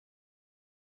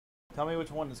Tell me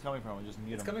which one it's coming from and just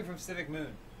mute It's him. coming from Civic Moon.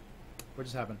 What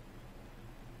just happened?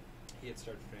 He had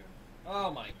started streaming.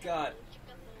 Oh my god.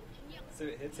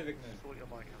 Hit Civic Moon.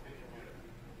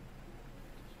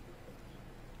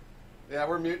 Yeah,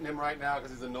 we're muting him right now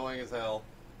because he's annoying as hell.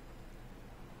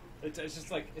 It's just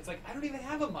like, I don't even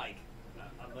have a mic.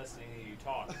 I'm listening to you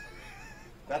talk.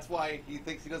 That's why he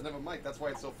thinks he doesn't have a mic. That's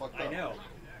why it's so fucked up. I know.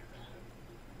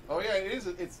 Oh yeah, it is.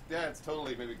 It's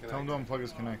totally maybe connected. Tell him to unplug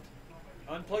his Connect.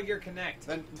 Unplug your Connect.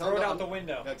 Then throw it out the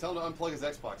window. Yeah, tell him to unplug his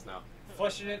Xbox now.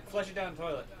 Flush it down the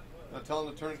toilet. Now tell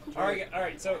him to turn All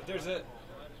right. So there's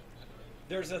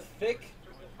a thick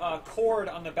cord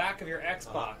on the back of your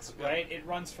Xbox, right? It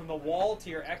runs from the wall to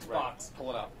your Xbox. Right.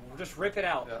 Pull it out. Just rip it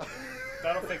out. Yeah.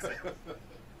 That'll fix it.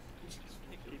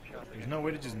 There's no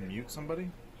way to just mute somebody?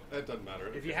 That doesn't matter.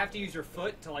 If you have to use your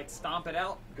foot to like stomp it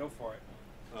out, go for it.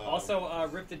 Also,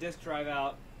 rip the disk drive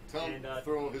out. Tell him to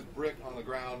throw his brick on the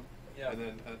ground, and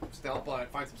then stomp on it,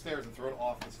 find some stairs, and throw it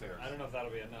off the stairs. I don't know if that'll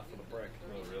be enough for the brick.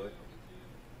 Oh, really?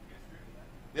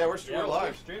 Yeah, we're live.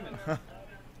 We're streaming.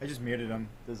 I just muted him.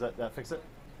 Does that fix it?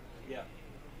 Yeah.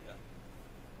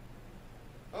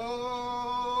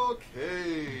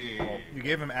 Okay. Well, you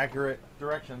gave him accurate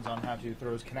directions on how to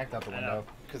throw his Connect out the window.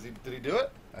 Because did he do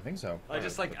it? I think so. I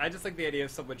just like the idea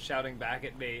of someone shouting back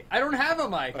at me, "I don't have a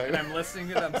mic," and I'm listening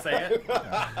to them say it.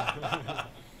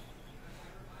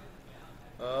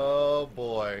 Oh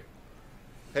boy.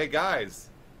 Hey guys.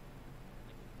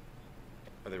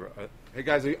 Hey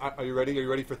guys, are you ready? Are you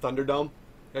ready for Thunderdome?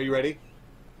 Are you ready?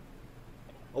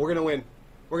 Oh, we're gonna win.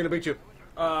 We're gonna beat you.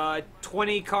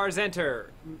 20 cars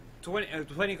enter.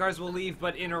 20 cars will leave,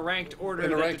 but in a ranked order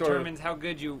that determines how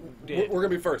good you did. We're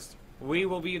gonna be first. We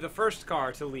will be the first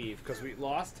car to leave because we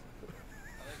lost.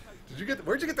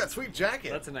 Where'd you get that sweet jacket?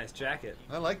 That's a nice jacket.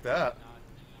 I like that.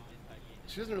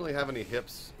 She doesn't really have any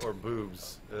hips or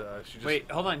boobs. She just... Wait,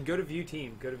 hold on. Go to view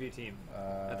team. Go to view team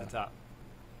at the top.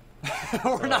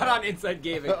 We're not on Inside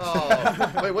Gaming.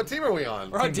 Oh, wait, what team are we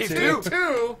on? We're on team 2. Team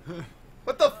 2?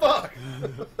 What the fuck?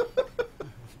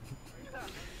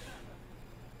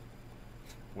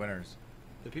 Winners.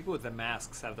 The people with the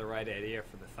masks have the right idea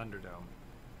for the Thunderdome.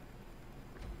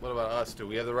 What about us? Do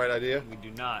we have the right idea? We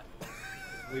do not.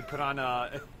 We put on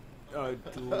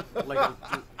like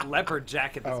a leopard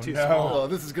jacket that's too small. Oh,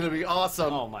 this is gonna be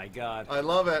awesome. Oh my god. I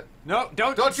love it. No,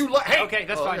 don't you hey! Okay,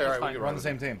 that's fine. Okay, That's right, fine. We're on the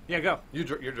same team. Yeah, go.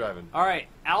 You're driving. All right,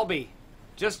 Albie,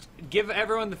 just give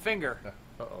everyone the finger.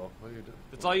 Uh-oh. What are you doing?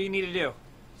 That's all you need to do.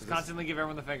 Just constantly give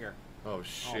everyone the finger. Oh,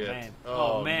 shit. Oh, man.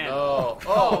 Oh, man. No.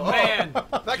 Oh, man.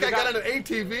 That guy got in an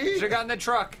ATV? Should have gotten the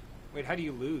truck. Wait, how do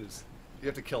you lose? You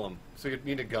have to kill him. So you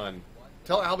need a gun.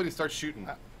 Tell Albie to start shooting.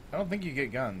 I don't think you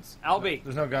get guns. Albie.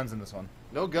 There's no guns in this one.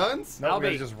 No guns? No,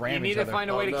 Albie, just ram you need each to other. find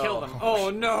a way to no. kill them.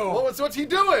 Oh, no. What's he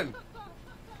doing?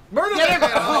 Murder Get him!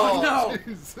 man! Oh, no.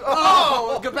 Jeez.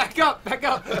 Oh, go back up. Back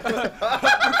up.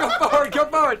 Go forward. Go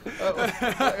forward.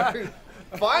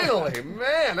 Finally,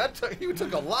 man, he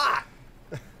took a lot.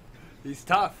 He's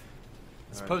tough.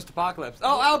 It's post-apocalypse.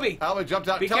 Oh, Albie! Albie jumped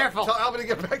out. Be careful. Tell Albie to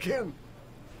get back in.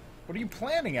 What are you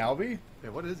planning, Albie? Yeah,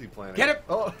 what is he planning? Get him!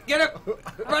 Oh. Get him!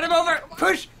 Run him over!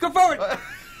 Push! Go forward!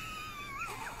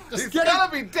 He's gotta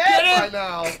be dead by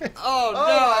now. Oh, no!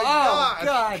 Oh, Oh,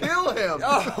 God! Kill him!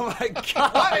 Oh, my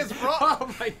God! What is wrong?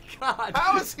 Oh, my God!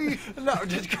 How is he? No,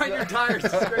 just cut your tires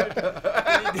straight.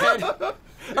 Is he dead?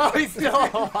 Oh, he's still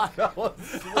alive.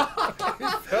 He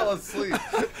fell asleep.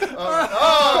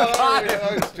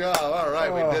 Nice job. All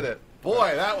right, we did it.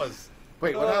 Boy, that was...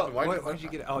 Wait, what happened? Why did you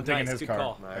get it? Oh, digging nice. his Good car.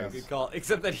 call. Nice. Good call.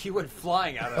 Except that he went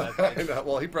flying out of that thing.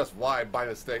 Well, he pressed Y by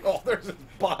mistake. Oh, there's his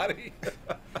body.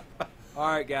 All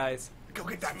right, guys. Go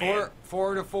get that man.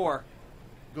 4 to 4.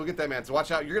 Go get that man. So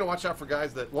watch out. You're going to watch out for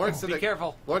guys that... Lawrence said Be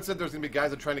careful. Lawrence said there's going to be guys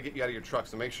that are trying to get you out of your truck,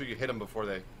 so make sure you hit them before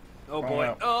they... Oh, boy.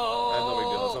 out. Oh! That's no big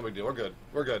deal. That's no big deal. We're good.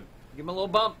 We're good. Give him a little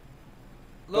bump.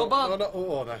 Little bump. No.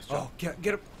 Oh, nice job. Oh, get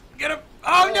him. Get him.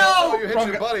 Oh, no! Oh, you hit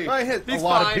your buddy. I hit He's a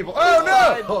lot fine. of people. He's Oh,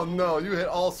 no! fine. Oh, no. You hit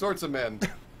all sorts of men.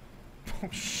 Oh,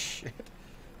 shit.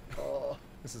 Oh.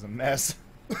 This is a mess.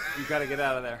 You gotta get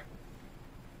out of there.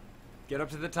 Get up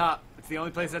to the top. It's the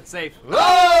only place that's safe.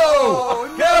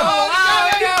 Oh! No! Oh,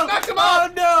 no! Knock him Oh,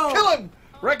 out! no! Kill him!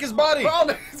 Wreck his body! Oh,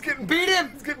 no. He's getting... Beat him!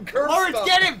 He's getting curb Lawrence,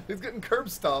 stomped. get him! He's getting curb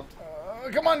stomped.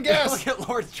 Come on, gas! Look at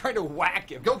Lawrence trying to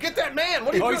whack him. Go get that man!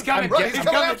 What are you Oh, doing? he's coming. Run, He's he's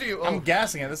coming coming. after you. Oh. I'm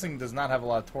gassing it. This thing does not have a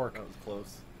lot of torque. That was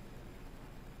close.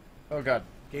 Oh, God.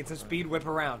 Gain some speed, whip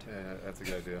around. Yeah, that's a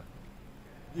good idea.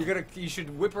 You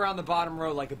should whip around the bottom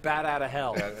row like a bat out of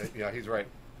hell. Yeah, he's right.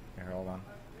 Here, hold on.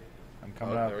 I'm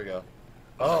coming Oh, up. there we go.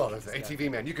 Oh, there's the ATV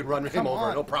man. You can run him over,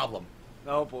 on. no problem.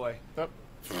 Oh boy. Oh,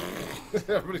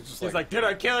 Everybody's just He's like, did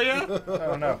I kill you?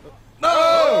 oh, no. No!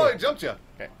 Oh, he jumped you.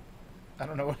 Okay. I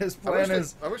don't know what his I plan wish,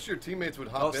 is. I wish your teammates would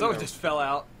hop Oh, in someone there. just fell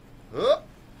out.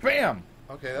 Bam.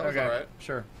 Okay, that was Okay. all right.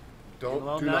 Sure. A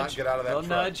little Do nudge. not get out of that little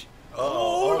truck. nudge.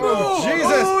 Oh, Oh, no.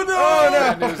 Jesus. Oh, no.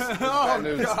 Bad news. This is Oh, bad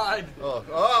news. God.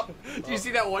 Oh. Did you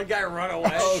see that one guy run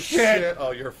away? Oh, shit.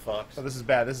 Oh, you're fucked. Oh, this is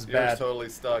bad. This is You're bad. totally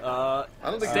stuck. Uh,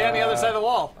 I don't think stay on the other side of the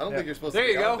wall. I don't think you're supposed There to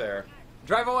be you go. out there.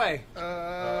 Drive away.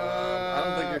 I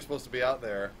don't think you're supposed to be out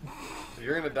there.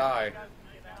 You're gonna die.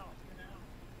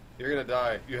 You're gonna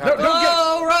die. You have to.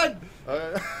 No, run!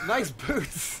 Uh, Nice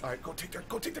boots. all right, go take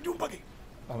the dune buggy.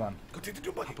 Hold on. Go take the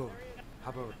dune buggy. Hop over.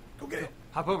 Hop over. Go get it.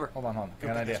 Hop over. Hold on. I Go got an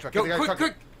get idea. this truck. Go, Get the quick, truck.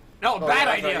 quick. No, Oh, bad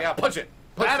yeah, idea. Yeah, punch it.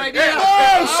 Punch Bad it. idea. Yeah.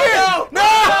 Oh, shit!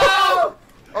 No!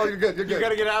 Oh, you're good. You're good. You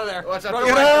gotta get out of there. Watch out. Run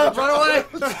Get away. out. Run away.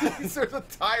 There's a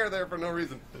tire there for no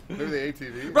reason. Maybe the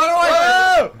ATV. Run away.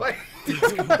 Oh! Wait, these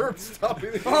curbs stopping.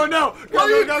 Oh, no. Go, What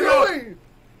are you go, go, go. doing?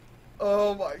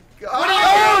 Oh my god. What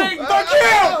are you doing? Fuck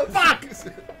you! Fuck!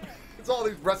 It's all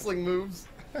these wrestling moves.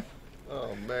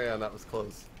 Oh man, that was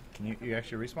close. Can you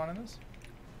actually respawn in this?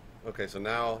 Okay, so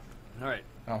now. All right.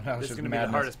 Oh no, it's This is just gonna be the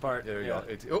madness. hardest part. There you Yeah.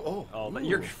 go. Oh, Oh, ooh.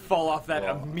 you're gonna fall off that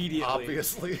Well, immediately.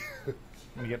 Obviously.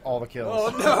 We get all the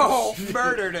kills. Oh no!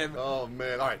 Murdered him. Oh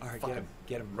man. All right. All right, fucking get him.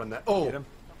 Get him. Run that. Oh. Get him.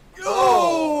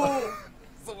 Oh.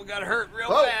 Someone got hurt real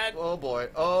Oh. bad. Oh boy.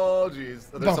 Oh jeez.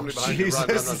 There's Oh, somebody behind you. Run, run,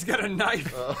 Jesus. run. He's got a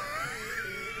knife. Oh,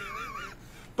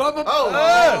 Oh,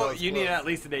 that was you need close. at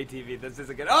least an ATV. This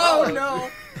isn't good. Oh Oh. no!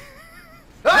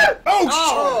 Ah! Oh.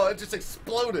 Oh, it just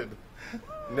exploded.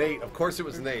 Nate. Of course it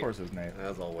was Nate. Of course it was Nate.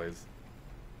 As always.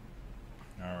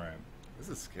 All right. This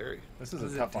is scary. This is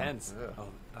This a is tough intense. Yeah.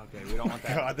 Oh, okay. We don't want one.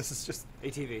 that. God, this is just.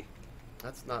 ATV.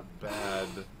 That's not bad.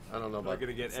 I don't know We're about.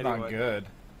 gonna get It's anyone. not good.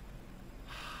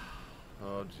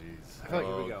 Oh jeez. I feel like-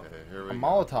 Here we go. Okay, here we A go.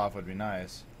 Molotov would be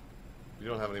nice. You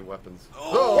don't have any weapons.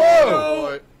 Oh,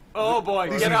 boy. Oh boy!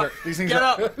 These Get things up! are. These things Get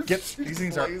are. up! These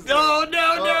things are. Blaze. No!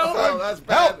 No! Oh, No! that's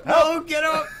bad. Help! No! Get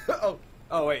up! Oh,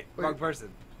 Oh wait, wrong person.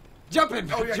 Jump him!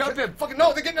 oh yeah, Jump him! Fucking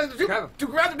no! They're getting Grab him. to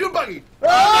grab the dune buggy.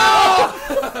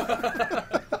 Oh!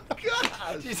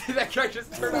 Gosh. Did you see that guy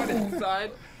just turn on his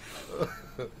side?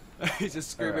 He's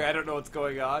just screaming. Alright. I don't know what's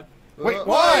going on. Wait,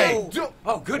 why? Whoa. Ju-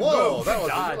 Oh, good Whoa, move. that was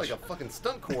Dodge. you're like a fucking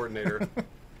stunt coordinator.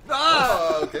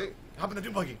 Ah! Okay, hop in the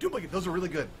dune buggy. Dune buggy. Those are really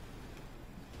good.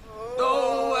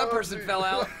 Oh, that person geez. fell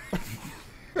out.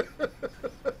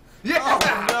 Yeah.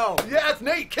 Oh, no. Yeah, it's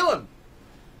Nate. Kill him.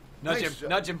 Nudge Nice him. job.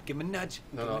 Nudge him. Give him a nudge.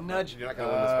 No, Give no, him a nudge. You're not gonna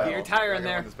win this battle. Get your tire You're in not gonna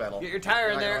there. win this battle. Get your tire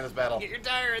You're in not gonna there. win this battle. Get your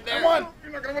tire in there. Come on!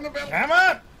 You're not gonna win the battle. Come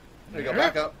on! There you go.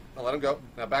 Back up. Now let him go.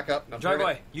 Now back up. Now Drive turn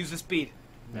away. it. Use the speed.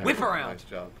 There Whip we go. around. Nice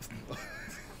job. You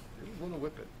want to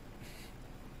whip it.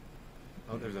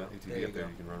 Oh, there's an ATV There you up there. go.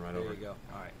 You can run right There over. you go.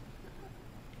 All right.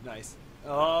 Nice.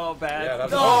 Oh, bad. Yeah,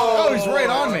 that's no! Oh, he's right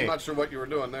on me. I'm not sure what you were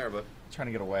doing there, but Trying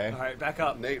to get away. All right, back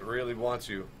up. Nate really wants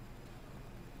you.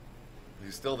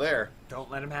 He's still there. Don't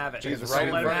let him have it. He's Jesus, right Don't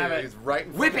in let him front have of you. it. He's right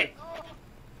in Whip front it.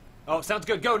 Oh, sounds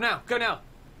good. Go now. Go now.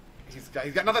 He's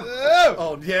got nothing. Oh!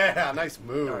 Oh, yeah. Nice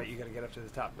move. All right, you got to get up to the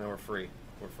top. Now we're free.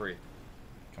 We're free.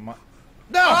 Come on.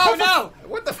 No! Oh, no!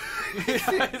 What the? He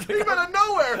came out of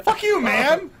nowhere. Fuck you,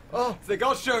 man! Oh, It's like,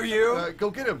 I'll show you. go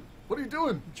get him. What are you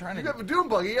doing? trying you to- have a dune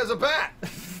buggy. He has a bat.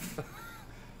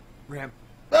 Ram.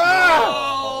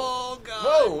 Ah! Oh, God.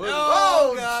 Whoa, No,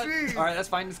 oh, God. jeez. All right, that's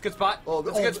fine. It's a good spot. Oh,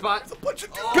 That's a good spot. There's a bunch of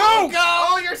dudes. Oh, Go! Go!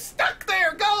 Oh, you're stuck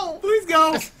there. Go. Please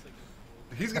go.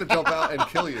 He's gonna jump out and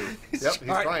kill you. Yep, he's All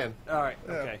right. trying. All right,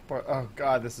 okay. Oh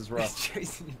god, this is He's rough.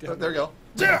 chasing you Oh, down. there you go.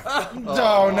 Oh,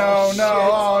 no, no, shit.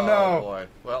 oh no. Boy.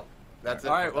 Well, that's it.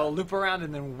 All right, well, loop around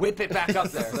and then whip it back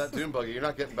up there. that dune buggy. You're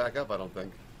not getting back up, I don't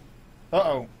think.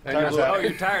 Uh-oh. And Tire's you Oh, out.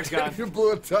 your tire's gone. you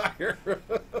blew a tire. No!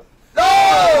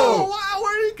 Oh, wow,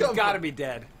 where did he come He's got to from? be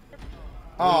dead.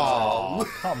 Oh,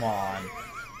 come on.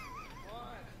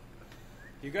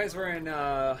 You guys were in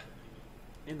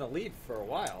the lead for a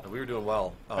while. We were doing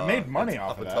well. I made money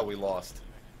up off of until that. we lost.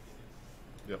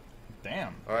 Yep.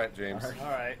 Damn. All right, James. All right. All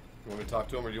right. You want me to talk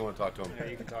to him, or do you want to talk to him? Yeah,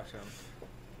 you can talk to him.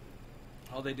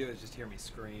 All they do is just hear me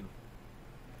scream.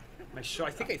 I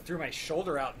think I threw my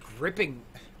shoulder out, gripping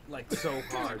like so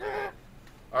hard.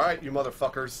 All right, you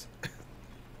motherfuckers.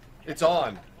 It's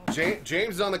on. James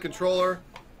is on the controller.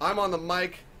 I'm on the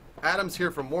mic. Adam's here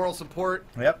for moral support.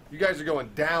 Yep. You guys are going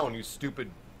down, you stupid,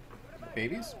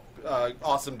 Babies?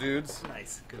 awesome dudes.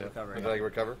 Nice, good Yeah. recovery. Did I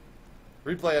recover?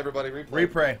 Replay, everybody. Replay.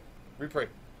 Repray. Replay.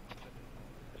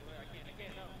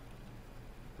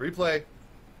 Replay.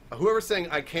 Whoever's saying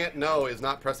I can't know is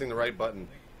not pressing the right button.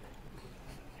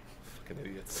 Fucking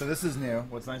idiots. So this is new.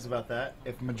 What's nice about that,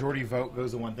 if majority vote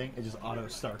goes to one thing, it just auto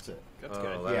starts it. That's Oh,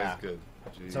 good. that is Yeah. good.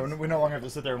 Jeez. So we no longer have to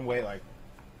sit there and wait like,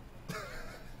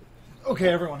 okay,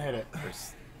 everyone hit it.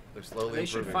 They're slowly They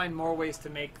should improving. find more ways to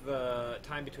make the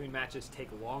time between matches take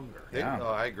longer. Yeah. Oh,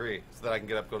 I agree. So that I can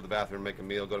get up, go to the bathroom, make a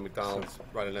meal, go to McDonald's,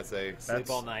 write an essay. Sleep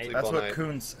all night. Sleep That's all what night.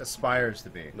 Coons aspires to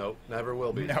be. Nope, never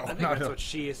will be. No. I think that's what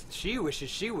she is. She wishes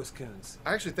she was Coons.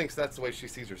 I actually think that's the way she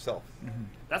sees herself.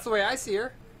 That's the way I see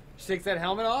her. She takes that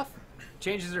helmet off,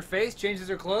 changes her face, changes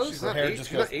her clothes. She's Her not, hair Asian. just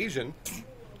She's not goes- Asian.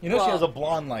 You know she Well- has a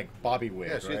blonde, like, bobby wig,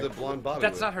 Yeah, she's right? a blonde bobby.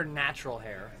 That's wig. not her natural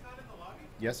hair.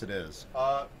 Yes, it is.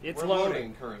 It's we're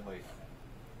loading. currently.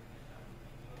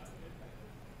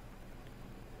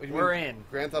 What do you We're mean in.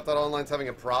 Grand Theft Auto Online's having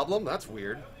a problem? That's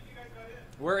weird.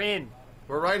 We're in.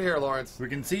 We're right here, Lawrence. We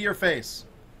can see your face.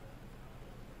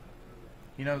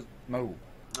 He knows. No.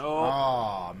 Oh,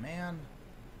 Aw, man.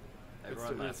 everyone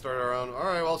Let's left. start our own. All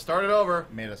right, well, start it over.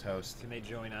 Made us host. Can they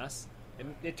join us?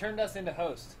 It turned us into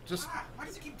host. Just, Why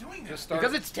does it keep doing that? just start.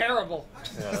 Because it's terrible.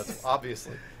 Yeah, that's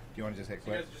obviously. Do you want to just hit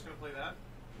You guys quit? are just gonna play that?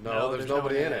 No, No, there's there's no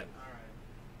nobody one in in it. All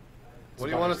right. What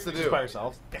do you want us to Just do? by What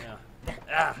yourselves. Yeah.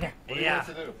 Ah, do you yeah. want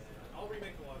us to do? I'll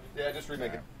remake the lobby. Yeah, just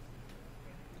remake it.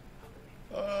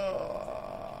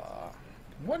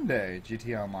 One day,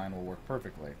 GT Online will work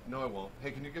perfectly. No, it won't. Hey,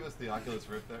 can you give us the Oculus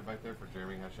Rift there, back there for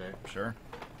Jeremy Hache? Sure.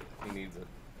 He needs it.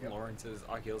 Lawrence's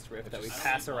Oculus Rift that we just-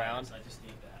 pass around. I just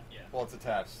need that. Yeah. Well, it's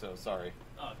attached, so sorry.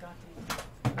 Oh,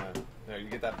 goddamn. There, you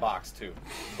get that box too.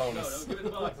 No, Bonus. don't give it the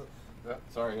box. Yeah,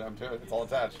 sorry, I'm too. It's all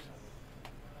attached.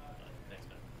 Thanks,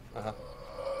 man. Uh-huh.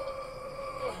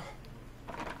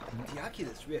 The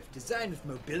Oculus Rift, designed with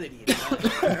mobility in mind.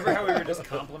 Remember how we were just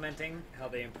complimenting how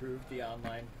they improved the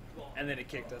online, and then it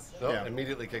kicked us. No, Yeah.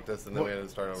 immediately kicked us, and then we had to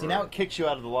start over. See, now it kicks you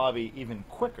out of the lobby even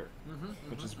quicker,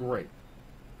 which is great.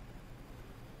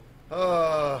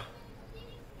 Uh,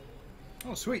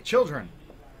 Oh, sweet children.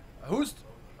 who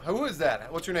is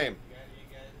that? What's your name?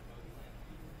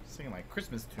 Singing like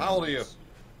Christmas tunes. How old are you?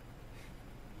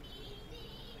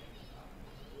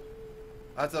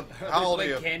 That's a. How old are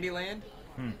you? Candyland?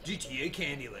 GTA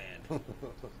Candyland.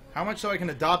 How much so I can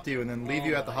adopt you and then leave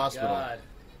you Oh at the my hospital? God.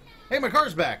 Hey, my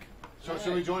car's back.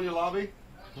 Should we join your lobby?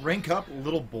 Rank up,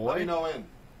 little Let boy. me know in.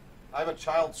 I have a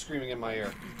child screaming in my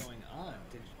ear. What's going on?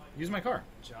 Did Use my car.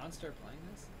 John start playing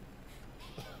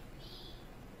this?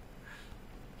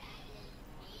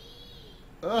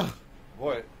 Ugh.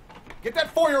 Boy, get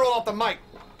that 4-year-old off the mic.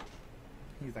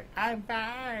 He's like, I'm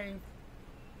 5.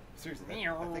 Seriously,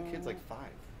 that kid's like 5.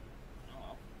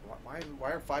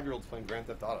 Why are 5-year-olds playing Grand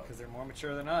Theft Auto? Because they're more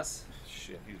mature than us.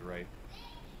 Shit, he's right.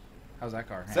 How's that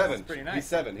car? 7. It's pretty nice. He's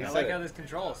 7. He I said like it. how this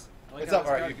controls. I like It's how up.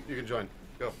 this All right, card- you can join.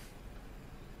 Go.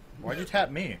 Why'd you tap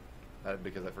me?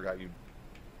 Because I forgot you.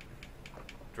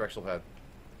 Directional pad.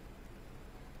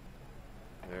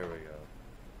 There we go.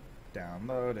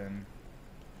 Downloading.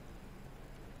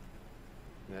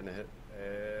 And then hit.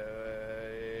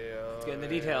 Getting the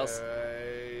details.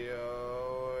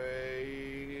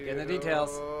 Getting the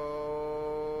details.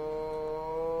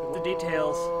 Get the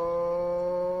details.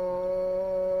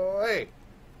 Hey.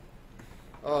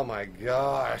 Oh my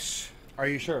gosh. Are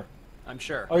you sure? I'm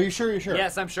sure. Are you sure you're sure?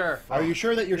 Yes, I'm sure. Are you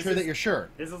sure that you're This sure is- that you're sure?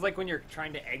 This is like when you're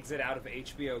trying to exit out of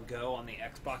HBO Go on the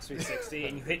Xbox 360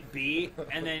 and you hit B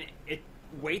and then it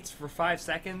waits for 5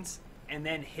 seconds and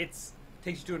then takes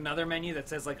you to another menu that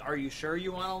says like, are you sure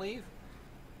you want to leave?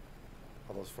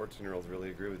 All those 14-year-olds really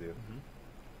agree with you.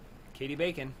 Katie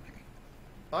Bacon.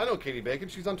 I know Katie Bacon.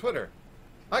 She's on Twitter.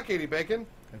 Hi, Katie Bacon.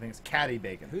 I think it's Caddy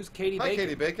Bacon. Who's Katie Hi, Bacon?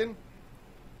 Katie Bacon.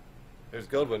 There's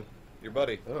Godwin, your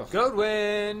buddy. Ugh.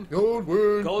 Goldwyn.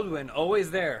 Godwin. Goldwyn,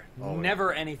 always there. Always.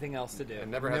 Never anything else to do.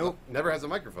 And never Nope. has a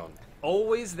microphone.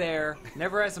 Always there.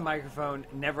 Never has a microphone.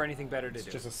 Never anything better to It's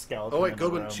do. just a skeleton. Oh wait, in the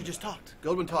Godwin. room. She just talked.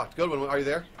 Godwin talked. Godwin, are you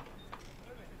there?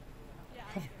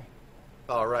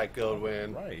 All right,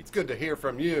 Godwin. Right. It's good to hear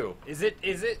from you. Is it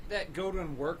that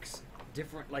Godwin works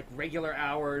different, like regular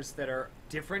hours that are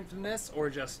different from this, or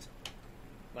just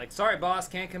like, sorry, boss,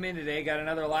 can't come in today. Got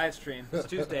another live stream. It's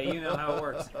Tuesday. You know how it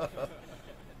works.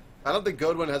 I don't think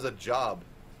Godwin has a job.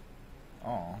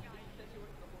 Aw.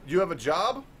 You have a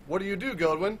job? What do you do,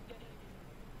 Godwin?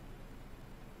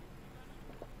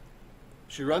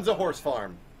 She runs a horse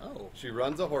farm. Oh, She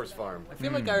runs a horse farm. I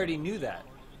feel like I already knew that.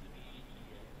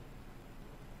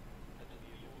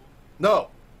 No.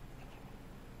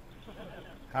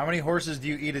 How many horses do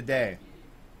you eat a day?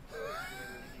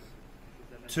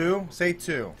 2? Say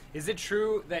 2. Is it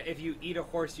true that if you eat a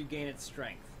horse, you gain its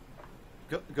strength?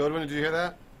 Godwin, did you hear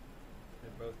that?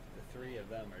 They're both, the three of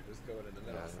them are just going in the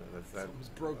middle. that. Something's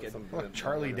broken. Look,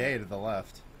 Charlie Day to the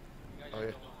left. Oh,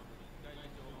 yeah.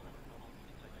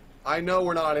 I know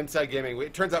we're not on Inside Gaming.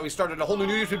 It turns out we started a whole new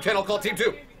YouTube channel called Team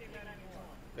 2.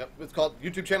 Yep, it's called,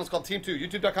 YouTube channel's called Team 2.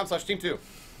 YouTube.com/Team 2.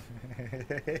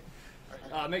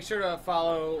 Make sure to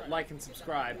follow, like, and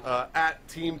subscribe At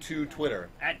Team 2 Twitter.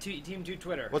 at Team 2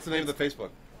 Twitter. What's the name of the Facebook?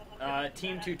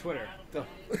 Team 2 Twitter.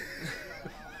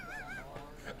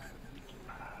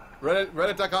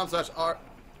 Reddit.com/r.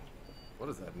 What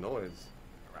is that noise?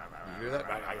 You hear that?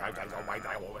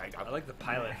 I like the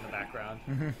pilot in the background.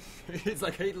 He's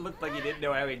like, he looked like he didn't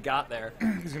know how he got there.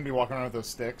 He's gonna be walking around with those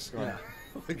sticks. Going, Yeah.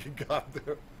 I think you got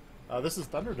there. This is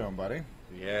Thunderdome, buddy.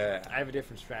 Yeah. I have a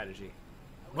different strategy.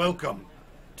 Welcome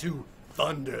to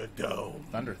Thunderdome.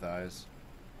 Thunder thighs.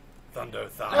 Thunder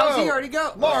Thigh. How's he already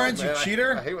go? Lawrence, Oh, man, you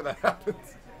cheater! I hate when that happens.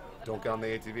 Don't get on the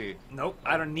ATV. Nope,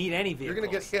 I don't need any vehicles. You're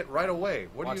gonna get hit right away.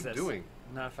 What Watch are you this. doing?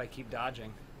 Not if I keep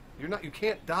dodging. You're not. You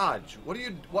can't dodge. What are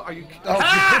you? What are you?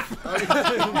 Ah!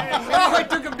 Oh, I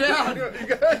took him down! You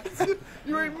guys,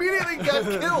 you immediately got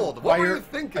killed. What Why were you're- you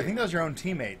thinking? I think that was your own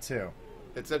teammate too.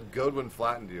 It said Godwin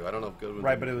flattened you. I don't know if Godwin.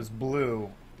 Right, but it was blue,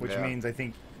 which Yeah. means I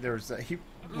think there's he.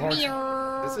 Lawrence,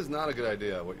 This is not a good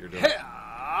idea. What you're doing.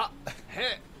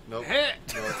 Hit! Nope. Hit!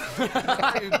 No.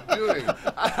 What are you doing?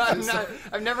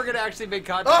 I'm never gonna actually make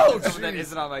contact Oh, with someone that jeez.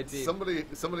 isn't on my team.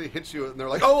 Somebody hits you and they're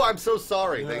like, "Oh, I'm so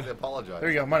sorry." They apologize. there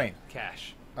you go, money.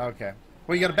 Cash. Okay.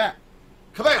 Well, you got a bat.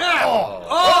 Come here. Oh!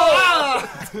 Oh.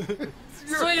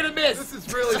 Swing and a miss! This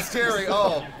is really scary.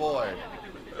 Oh boy.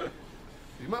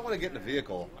 You might want to get in a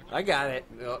vehicle. I got it.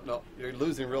 No, you're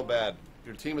losing real bad.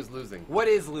 Your team is losing. What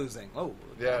is losing? Oh,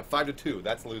 Yeah, 5-2.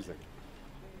 That's losing.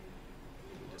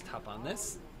 just hop on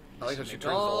this. I like how she Make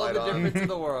turns the all light the on. difference in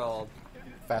the world.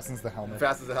 Fastens the helmet.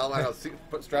 Fast as the hell.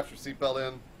 Straps your seatbelt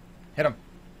in. Hit him.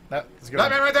 That's a good.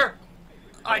 Batman one. right there.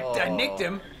 I nicked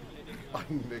him. I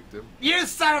nicked him. You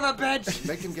son of a bitch!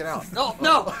 Make him get out. Oh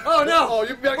no! Oh no! Oh,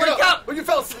 you gotta Wake get up! Oh, you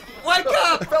fell asleep. Wake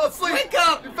up! You fell asleep. Wake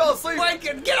up! You fell asleep. Wake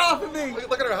up! Get off of me!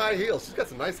 Look at her high heels. She's got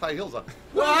some nice high heels on.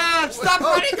 Ah, stop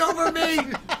running over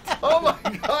me! Oh my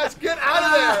gosh, get out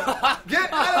of there! Get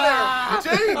out of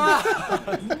there!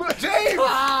 James! James!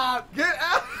 Stop! Get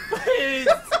out! Please!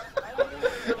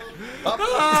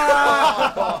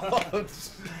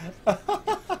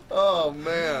 Oh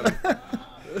man.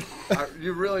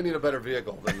 You really need a better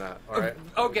vehicle than that, alright?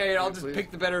 Okay, I'll just Please.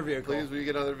 pick the better vehicle. Please, will you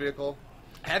get another vehicle?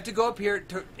 I have to go up here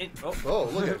to. Oh,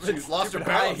 look at She lost her Stupid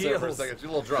high balance there for a heels. second. She's a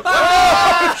little drunk.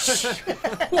 Oh!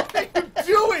 What are you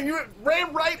doing? You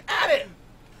ran right at it!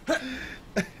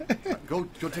 Go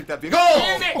take that vehicle.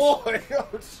 Damn it! Oh, boy! Oh,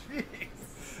 jeez.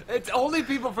 It's only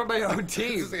people from my own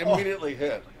team. Just immediately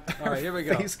hit. All right, here we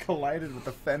go. Face collided with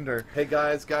the fender. Hey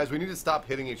guys, we need to stop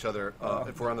hitting each other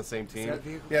if we're on the same team.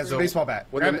 Yeah, it's a baseball bat.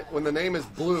 When Grab the, it. when the name is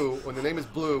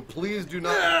blue, please do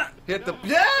not hit the.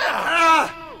 Yeah!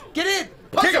 Ah! Get in!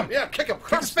 Kick him! Yeah, kick him!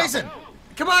 Kick his face in.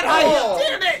 Come on, high Oh,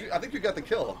 heel! Damn it! I think you got the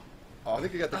kill. I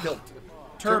think you got the kill.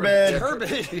 Turbid. Turbid.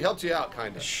 He helped you out,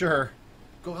 kind of. Sure.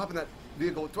 Go hop in that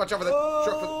vehicle. Watch out for that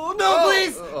truck. Oh, no,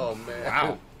 please! Oh man!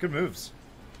 Wow. Good moves.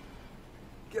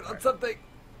 Get on something.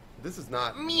 This is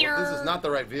not. Meow. This is not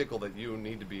the right vehicle that you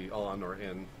need to be on or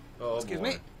in. Oh Excuse boy.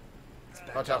 me.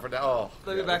 Watch out for that. Oh.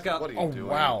 Let me back up. What are you Oh, doing?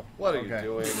 wow. What are Okay. you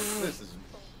doing? This is.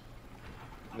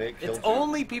 Nate killed It's you.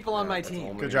 only people on Yeah, my that's team.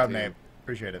 only Good your job, team. Nate.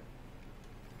 Appreciate it.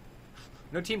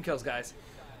 No team kills, guys.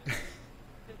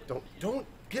 Don't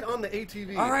get on the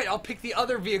ATV. All right, I'll pick the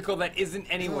other vehicle that isn't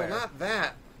No, anywhere. not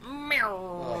that.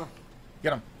 Meow.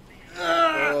 Get him.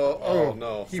 Oh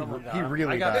no. He Someone he died.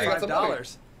 really I got Hey, died. got some money.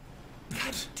 $5.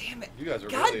 God damn it! You guys are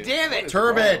God really. damn it. what is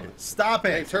Turbid. wrong? Stop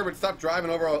Hey, it. Turbid, stop driving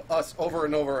over us over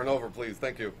and over and over, please.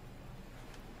 Thank you.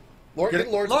 Lord, Get get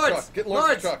it- Lord's Lords! truck. Get Lord's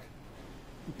Lords! truck.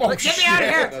 Oh, Get me out of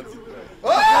shit. here! That's-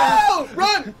 Oh!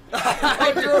 Run!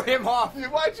 I threw him off.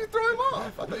 Why'd you throw him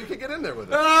off? I thought you could get in there with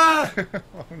it. Ah!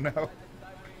 Oh no.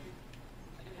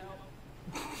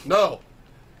 No.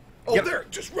 Oh, Get- there.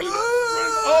 Just run.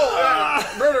 Oh,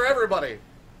 yeah. Murder everybody.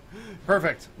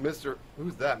 Perfect. Mr.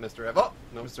 Who's that, Mr. F? Oh,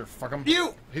 no. Mr. Fuck him.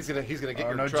 You! He's gonna get Oh,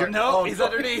 your no, truck. Jim- No, Oh, he's no.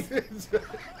 underneath.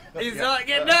 He's not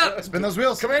getting up. Spin those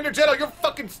wheels. Commander Jetto, you're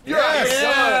fucking. You're Yes.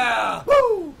 Yeah.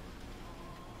 Woo!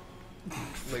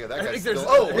 Look at that I guy think still. there's-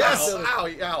 Oh, Yes. ow,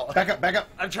 ow, ow. Back up. Back up.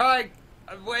 I'm trying.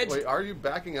 I'm wedged. Wait, are you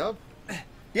backing up?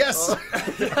 Yes.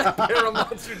 Hero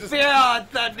monster just Yeah,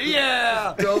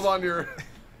 yeah. dove on your.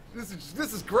 This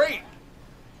is great.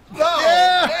 No,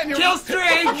 Yeah. man, you're Kill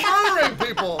streak. murdering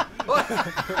people.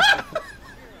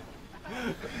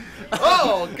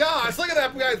 Oh gosh, look at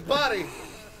that guy's body.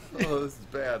 Oh, this is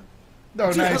bad. No,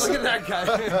 nice. Look at that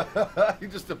guy. He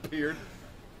just appeared.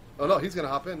 Oh no, he's gonna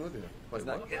hop in with you. Wait, He's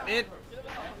what? not getting it.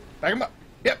 Back him up.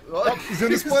 Yep. Oh, He's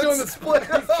doing the he's doing the splits.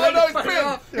 split. Oh no, he's Fight pinned.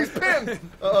 off. He's pinned.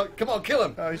 Come on, kill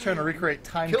him. He's trying to recreate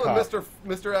time Kill him, cop.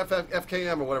 Mr.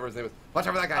 FKM or whatever his name is. Watch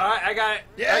out for that guy. All right, I got it.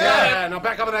 Yeah. Yeah, now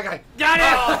back up on that guy. Got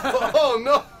it. Oh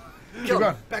no. Kill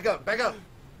going. him. Back up. Back up.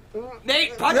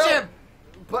 Nate, punch No. him!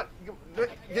 But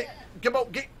come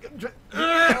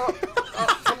on,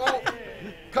 come on,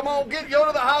 come on, get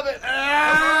Yoda the Hobbit.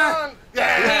 Come on.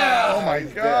 Yeah. Oh my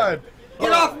god.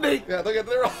 Get off me! Yeah, look at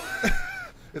they're all.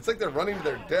 It's like they're running to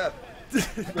their death.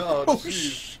 Oh, Oh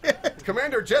jeez. shit.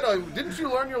 Commander Jedi, didn't you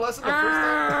learn your lesson the first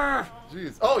time?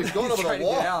 Jeez. Oh, he's going over Trying the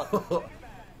to get wall.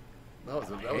 That was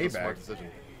a Payback. smart decision.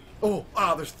 Oh,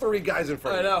 there's 3 guys in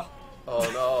front I of you. know.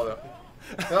 Oh no.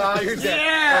 You're dead.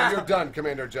 Yeah. Oh, you're done,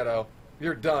 Commander Jedi.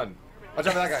 You're done. Watch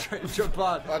out for that guy. Trying to jump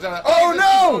on. Watch out for that. Oh,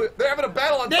 no! They're having a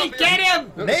battle on top Nate, of you. get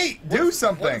him! Nate, do What is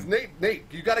something. Nate,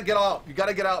 you gotta get out. You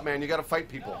gotta get out, man. You gotta fight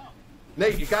people.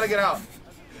 Nate, you gotta get out.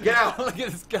 Get out. Look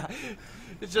at this guy.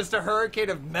 It's just a hurricane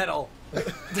of metal.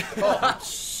 Oh,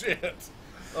 shit.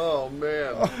 Oh,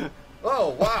 man. Oh,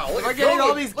 wow. Look Am I at getting Godwin.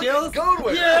 all these Look at kills?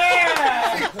 Godwin.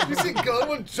 Yeah! You see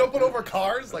Godwin jumping over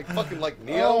cars like fucking like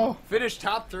Neo? Oh, Finish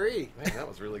top 3. Man, that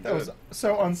was really good. that was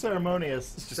so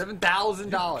unceremonious. It's just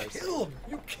 $7,000.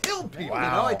 You killed people.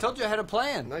 Wow. No, I told you I had a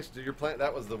plan. Nice. Your plan.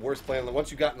 That was the worst plan.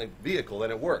 Once you got in the vehicle, then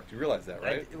it worked. You realize that,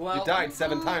 right? You died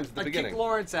 7 times at the I beginning. kicked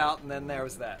Lawrence out, and then there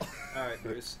was that. All right,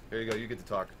 Bruce. Here you go. You get to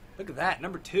talk. Look at that,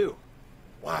 number 2.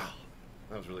 Wow.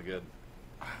 That was really good.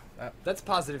 That's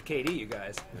positive KD, you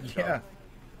guys. Yeah.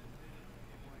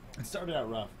 It started out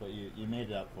rough, but you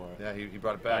made it up for it. Yeah, he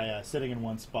brought it By back. sitting in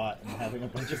one spot and having a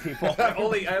bunch of people. I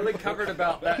only covered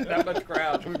about that much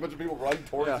ground. A bunch of people run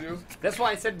towards Yeah. you. That's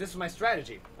why I said this was my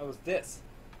strategy. I was this.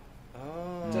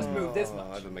 Oh. Just move this much.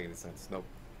 That doesn't make any sense. Nope.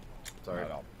 Sorry. Not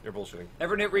at all. You're bullshitting.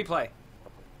 Everyone hit replay.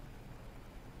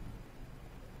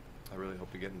 I really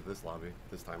hope to get into this lobby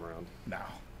this time around. No.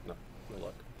 No. No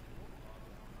luck.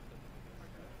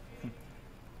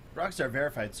 Rockstar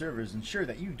verified servers ensure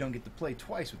that you don't get to play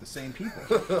twice with the same people.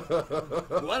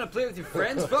 Want to play with your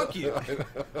friends? Fuck you. All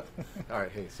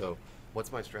right. Hey. So,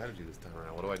 what's my strategy this time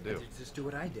around? What do I do? Just do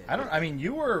what I did. I mean,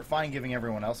 you were fine giving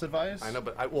everyone else advice. I know,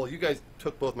 but well, you guys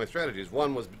took both my strategies.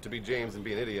 One was to be James and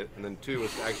be an idiot, and then 2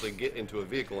 was to actually get into a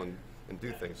vehicle and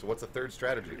do things. So, what's the third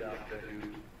strategy?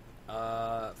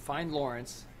 Find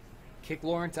Lawrence, kick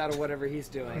Lawrence out of whatever he's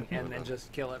doing, and then just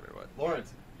kill everyone.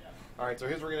 Lawrence. All right. So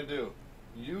here's what we're gonna do.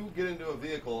 You get into a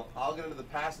vehicle. I'll get into the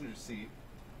passenger seat.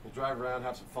 We'll drive around,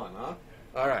 have some fun, huh?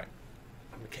 All right.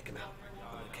 I'm gonna kick him out.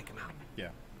 I'm gonna kick him out. Yeah.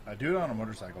 I do it on a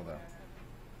motorcycle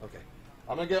though. Okay.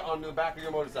 I'm gonna get onto the back of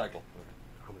your motorcycle.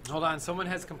 Okay. Hold on, someone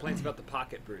has complaints about the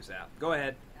Pocket Bruce app. Go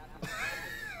ahead.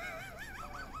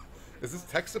 Is this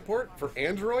tech support for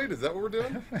Android? Is that what we're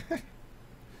doing?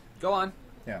 Go on.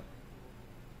 Yeah.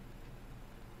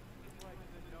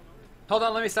 Hold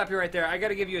on, let me stop you right there. I got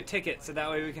to give you a ticket so that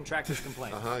way we can track this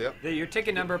complaint. Yep. Your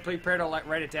ticket number, prepare to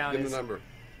write it down, Give him is the number.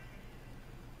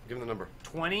 Give him the number.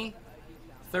 20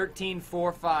 13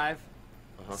 45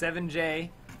 7J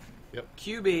Yep.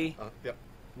 QB Yep.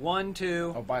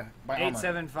 12 Oh, by armor.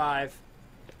 875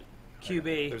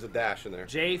 QB There's a dash in there.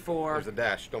 J4 There's a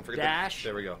dash. Don't forget dash. the.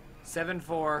 There we go.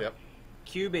 74 Yep.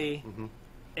 QB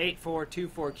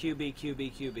 8424 QB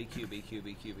QB QB QB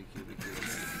QB QB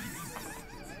QB.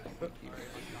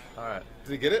 All right.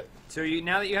 Did he get it? So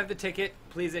now that you have the ticket,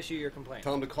 please issue your complaint.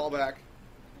 Tell him to call back.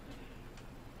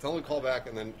 Tell him to call back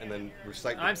and then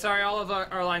recite. I'm sorry, all of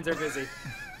our lines are busy.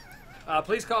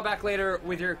 Please call back later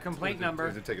with your complaint number.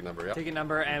 There's a ticket number. Yep. Ticket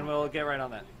number, and we'll get right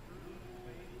on that.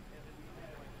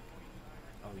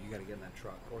 Oh, you gotta get in that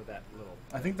truck or that little.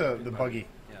 I think the buggy.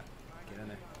 Yeah, get in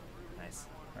there. Nice.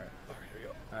 All right. All right, here we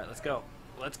go. All right, let's go.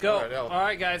 Let's go. All right, now- All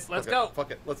right, guys, let's Okay, go.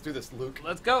 Fuck it. Let's do this, Luke.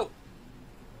 Let's go.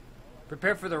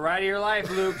 Prepare for the ride of your life,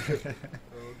 Luke. Oh,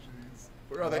 jeez.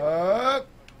 Where are they?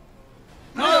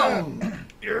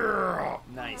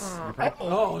 Nice.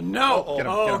 Oh no! Uh-oh. Get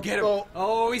him, Oh, get him. get him! Oh.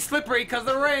 Oh, he's slippery because of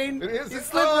the rain. It is. He's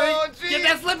slippery. Oh, jeez. Get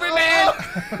that slippery man!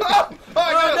 Oh,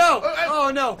 I got Oh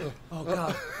it. no! Oh no! Oh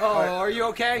god! Oh, are you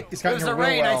okay? He's It gotten was here the real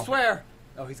rain, I well. swear.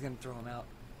 Oh, he's gonna throw him out.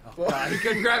 Oh god, he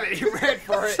couldn't grab it. He ran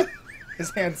for it.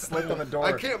 His hand slipped on the door.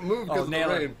 I can't move because Oh, of the nail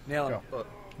rain. him! Nail him! Go.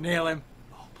 Nail him!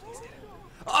 Oh, please hit him!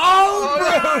 Oh,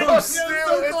 Oh, no! still,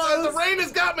 so close. the rain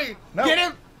has got me. No. Get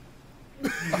him!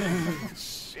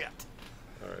 Shit.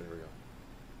 All right, here we go.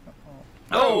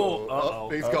 Oh! Oh, Uh-oh.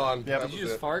 he's gone. Yep. That Did you was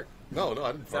just it. fart? No,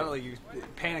 I didn't Sounded fart. like you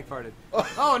panic farted.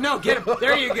 Oh no! Get him!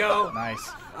 There you go.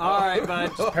 Nice. All right,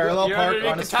 bud. Parallel You're park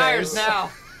underneath on the his tires face. now.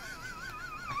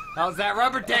 How's that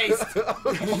rubber taste?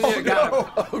 You got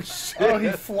him. Oh shit! Oh, he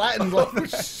flattened like Oh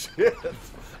shit!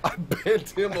 I bent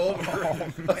him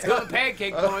over. Let's go to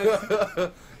pancake, boys.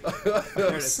 There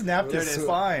it is. snapped There his it is.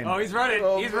 spine. Oh, he's running.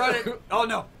 Oh, He's man. running. Oh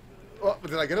no. Oh,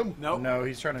 did I get him? Nope. No,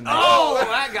 he's trying to. Oh,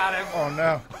 that got him. Oh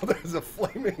no. Oh, there's a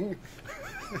flaming.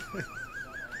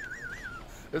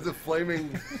 There's a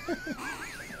flaming.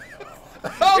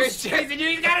 Oh, He's chasing you.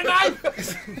 He's got a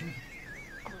knife.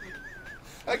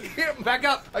 I can't. Back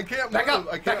up. I can't Back move.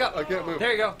 up. I can't. Back up. I can't move.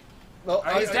 There you go. No, All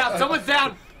right, he's down. Someone's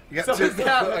down. You got Someone's two.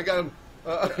 down. I got him.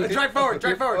 Drive forward.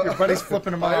 Drive forward. Your buddy's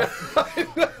flipping him off.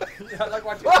 I like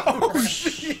watching. Oh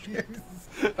shit!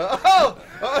 Oh!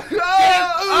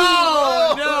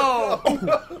 Oh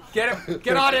no! Get him!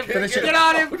 Get on him! Finish Get it.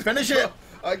 on him! Finish it.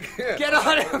 I can't. Get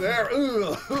on him! There.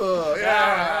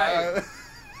 Yeah.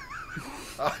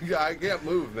 I can't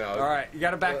move now. All right, you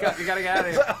gotta back up. You gotta get out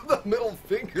of here. The middle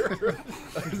finger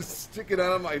sticking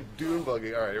out of my dune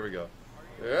buggy. All right, here we go.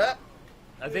 Yeah.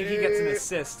 I think he gets an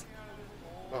assist.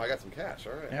 Oh, I got some cash.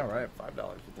 All right. Yeah, right. $5.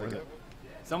 We'll take it.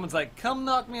 Someone's like, "Come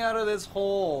knock me out of this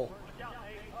hole."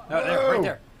 No, there, right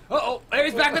there. Oh, there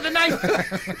he's back with the knife.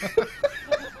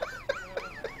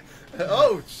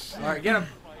 Oh shit! All right, get him.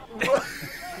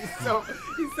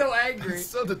 he's so angry. He's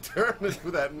so determined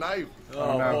with that knife.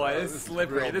 Oh no. boy, this is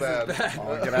slippery. real This bad. is bad.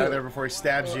 Oh, get out of there before he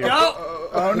stabs you. Go!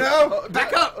 Oh no!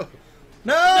 Back up!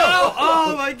 No! No!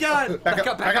 Oh my God! Back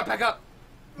up, Back up! Back up!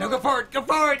 No, go forward! Go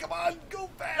forward! Come on, go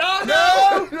back. Oh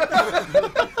no!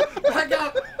 Back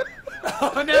up!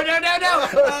 Oh no! No! No! No!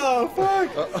 Oh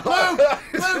fuck!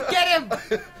 Luke, get him!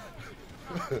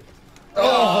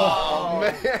 Oh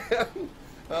man!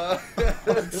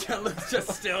 Luke's just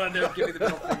still in there giving the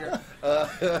middle finger.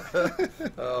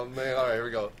 Oh man! All right, here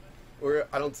we go.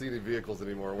 I don't see any vehicles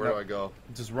anymore. Where Nope. do I go?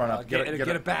 Just run up. Get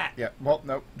a bat. Yeah. Well,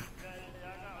 nope.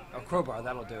 Oh, crowbar,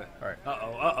 that'll do it. All right.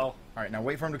 Uh-oh, All right. Now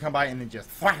wait for him to come by and then just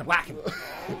whack him. Whack him.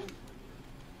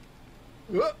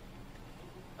 Oh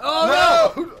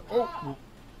Oh no!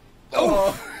 Oh!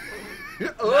 no!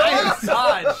 Nice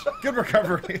dodge. Good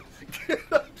recovery.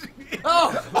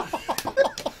 Oh!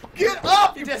 Get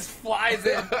up! He just flies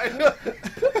in.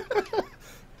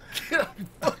 Get up, you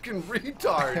fucking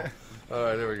retard! All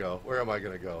right, there we go. Where am I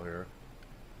gonna go here?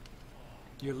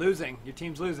 You're losing. Your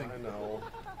team's losing. I know.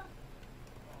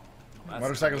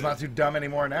 Motorcycle's not too dumb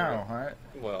anymore now. All right.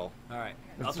 Well. All right.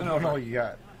 That's Up and all over. you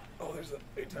got. Oh, there's a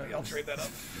ATV. I'll trade that up.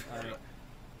 All right.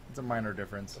 It's a minor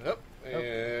difference. Yep.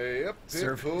 Yep.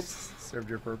 Served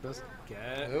your purpose.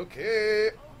 Get. Okay.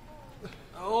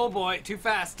 Oh boy, too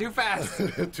fast, too fast.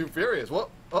 Too furious. What?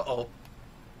 Uh-oh.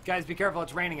 Guys, be careful,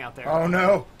 it's raining out there. Oh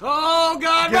no! Oh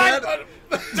God, Get run! it.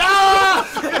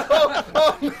 Ah!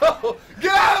 Oh no!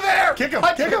 Get out of there! Kick him!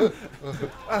 Punch Kick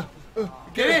him!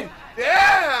 Get in!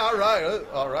 Yeah! All right.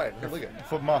 All right. Look at.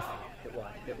 Flip him off. Hit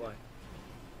Y, hit Y.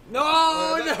 No,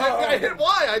 I no! hit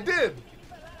Y. I did.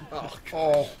 Oh,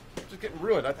 Oh. just getting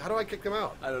ruined. How do I kick them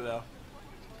out? I don't know.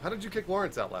 How did you kick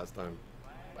Lawrence out last time?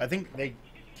 I think they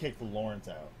kicked Lawrence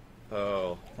out.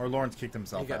 Oh, Or Lawrence kicked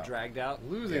himself He got out. dragged out.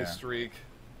 losing Yeah. streak.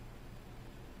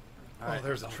 All right.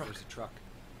 there's a truck. There's a truck.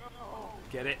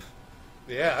 Get it?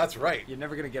 Yeah, that's right. You're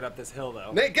never gonna get up this hill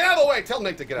though. Nate, get out of the way. Tell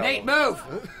Nate to get out. Nate, of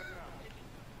the way. move!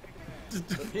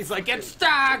 He's like, get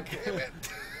stuck! Damn it.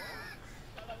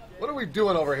 What are we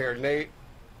doing over here, Nate?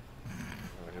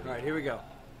 All right, here we go.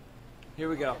 Here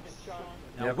we go.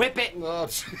 Now Yep. whip it! Oh,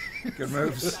 jeez. Good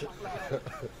moves.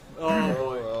 Oh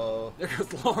boy. Oh. There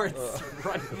goes Lawrence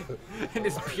running in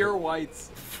his pure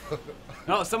whites.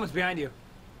 Oh, someone's behind you.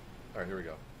 All right, here we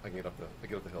go. I can get up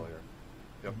the hill here.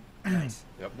 Yep. Nice.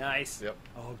 Yep. Nice. Yep.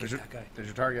 Oh, get There's your, that guy. there's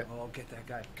your target. Oh, get that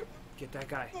guy. Get that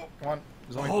guy. Come on.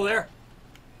 There's only- Oh, there.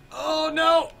 Oh,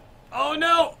 no. Oh,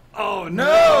 no. Oh,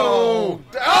 no.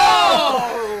 No!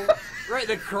 Oh! Right in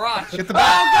the crotch. Hit the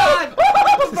back. Oh,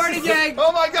 God. Party gang.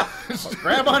 Oh my gosh!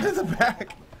 Grab onto the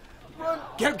back.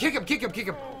 Get him, kick him, kick him, kick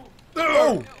him.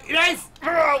 Oh! Nice.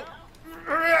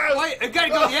 Wait, I gotta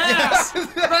go. Yes.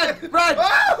 Run, run.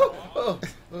 Oh,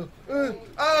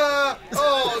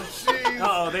 jeez.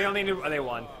 Uh-oh, they only knew they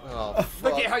won. Oh, Look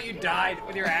fuck. at how you died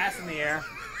with your ass in the air.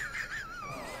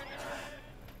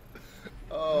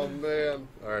 Oh man.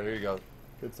 All right, here you go.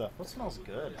 Good stuff. What smells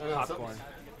good? Popcorn.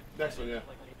 Next one, yeah.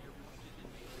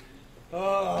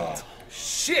 Oh,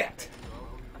 shit.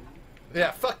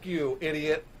 Yeah, fuck you,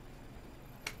 idiot.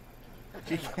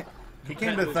 He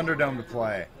came to Thunderdome to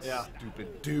play. Yeah.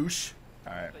 Stupid douche.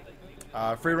 All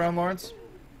right. Free roam, Lawrence?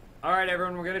 All right,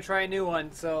 everyone, we're gonna try a new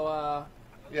one. So,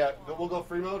 Yeah, we'll go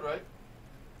free mode, right?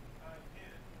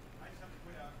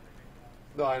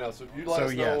 No, I know. So you let So,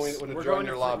 us know yes. when to we're join going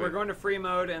your to lobby. we're going to free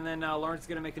mode, and then Lawrence is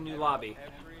gonna make a new lobby.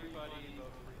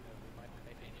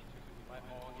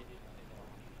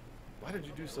 Why did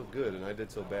you do so good and I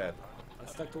did so bad? I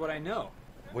stuck to what I know.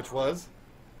 Which was?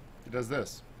 He does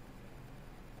this.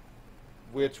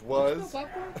 Which was?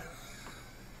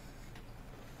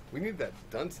 We need that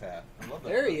dunce hat. I love that.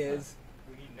 There he dunce hat. is.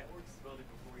 We need network stability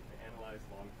before we can analyze nice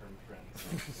long-term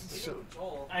trend. Shut-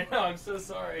 Joel. I know. I'm so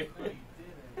sorry. No,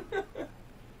 you didn't.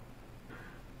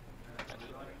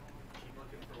 Keep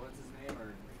looking for what's his name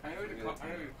or. I know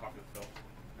you coughed with Phil.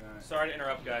 Sorry to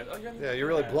interrupt, guys. Oh, Yeah, you're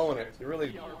really blowing it. You're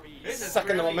really This is sucking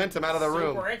the really momentum out of the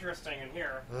room. Super interesting in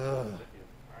here. Ugh.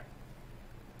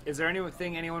 Is there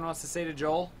anything anyone wants to say to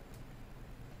Joel?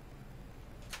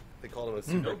 They called him a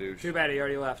super douche. Too bad he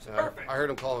already left. I heard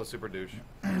him call him a super douche.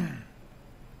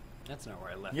 That's not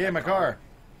where I left. Yeah, that my car.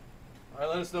 All right,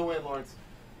 let us know when, Lawrence.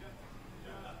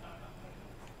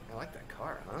 I like that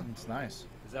car, huh? It's nice.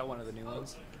 Is that one of the new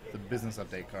ones? The business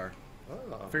update car.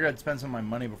 Oh. I figured I'd spend some of my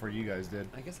money before you guys did.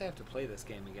 I guess I have to play this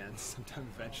game again sometime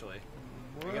eventually.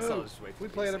 I guess I'll just wait for We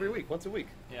the play it PC. every week, once a week.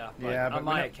 Yeah, Yeah, but on we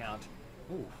my don't- account.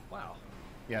 Ooh, wow.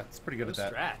 Yeah, it's pretty good Those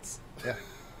at that. strats. Yeah.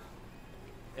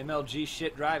 MLG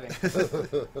shit driving.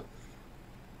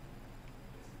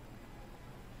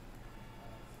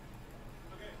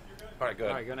 All right, good.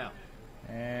 All right, go now.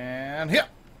 And here.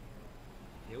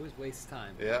 He always wastes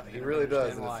time. Yeah, I he don't really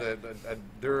does. understand And why.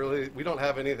 there really, we don't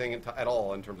have anything at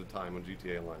all in terms of time on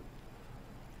GTA Online.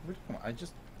 I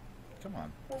just. Come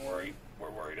on. We're worried. We're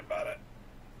worried about it.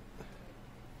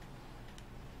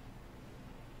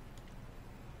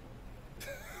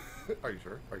 Are you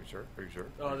sure? Are you sure? Are you sure?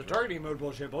 Oh, Are the you sure? targeting mode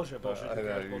bullshit, bullshit, bullshit.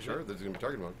 Are you bullshit. sure? There's gonna be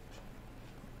target mode.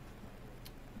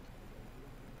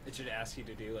 It should ask you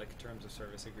to do like a terms of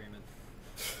service agreement.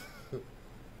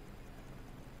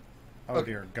 Oh,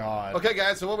 Okay. dear God. Okay,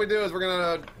 guys. So what we do is we're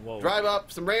gonna Whoa. drive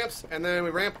up some ramps, and then we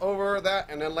ramp over that,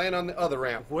 and then land on the other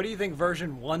ramp. What do you think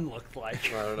version 1 looked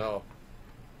like? I don't know.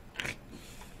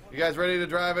 You guys ready to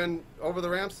drive in over the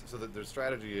ramps? So that their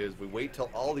strategy is we wait till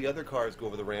all the other cars go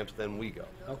over the ramps, then we go.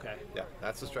 Okay. Yeah,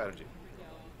 that's the strategy.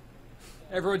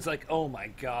 Everyone's like, oh my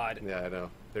god. Yeah, I know.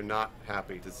 They're not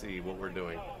happy to see what we're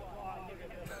doing.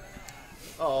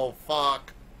 Oh,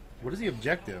 fuck. What is the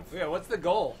objective? Yeah, what's the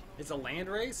goal? It's a land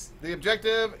race? The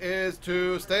objective is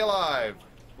to stay alive.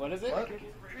 What is it? What?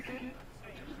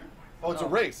 Oh, it's a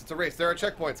race. It's a race. There are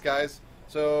checkpoints, guys.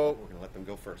 So we're gonna let them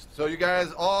go first. So you guys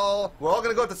we're all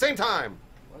gonna go at the same time.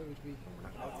 Why would we?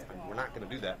 We're not gonna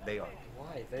do that. They are.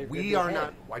 Why? We are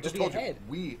not. I just told you.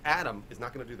 We, Adam, is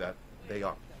not gonna do that. They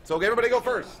are. So everybody go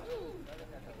first.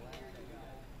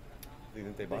 Do you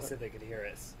think they They bought said it? they could hear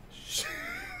us.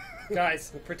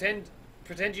 Guys, pretend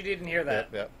you didn't hear that.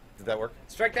 Yeah. Did that work?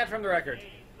 Strike that from the record.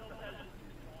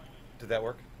 Did that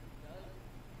work?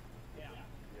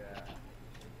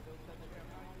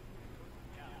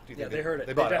 Do you Yeah, think they heard it.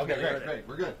 They They bought it. Okay, definitely great, heard it.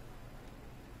 great. We're good.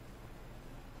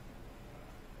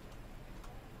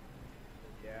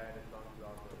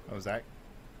 Oh, is that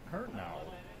her? No.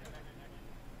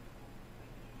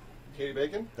 Katie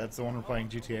Bacon? That's the one we're playing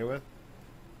GTA with?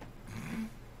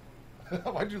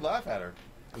 Why'd you laugh at her?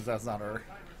 Because that's not her.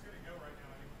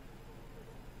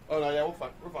 Oh no, yeah, we're fine.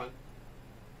 We're fine.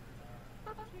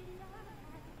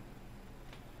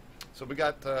 So we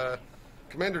got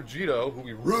Commander Jito, who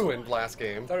we ruined last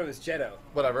game. Thought it was Jetto.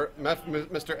 Whatever.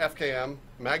 Mr. FKM,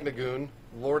 Magnagoon,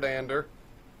 Lord Ander,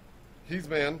 He's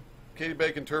Man, Katie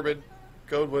Bacon Turbid,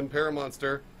 Codewind,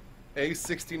 Paramonster, a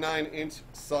 69-inch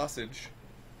sausage.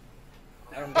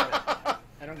 I don't get it.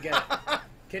 I don't get it.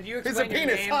 Can you It's a explain your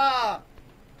penis. name? Ah!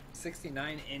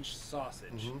 69-inch sausage.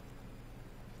 Mhm.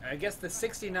 I guess the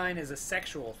 69 is a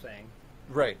sexual thing.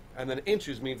 Right. And then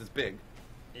inches means it's big.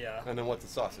 Yeah. And then what's a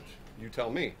sausage? You tell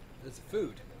me. It's a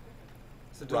food.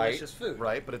 It's a Right. delicious food.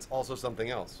 Right, but it's also something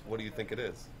else. What do you think it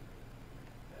is?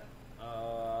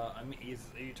 I mean,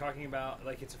 are you talking about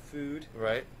like it's a food?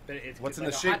 Right? But it's What's it's in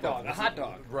like the a shape hot dog, of? a hot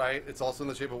dog, Right. It's also in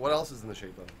the shape of. What else is in the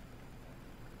shape of?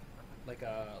 like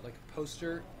a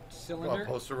poster Well, cylinder. a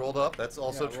poster rolled up. That's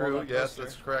also Yeah, true. rolled-up Yes, poster.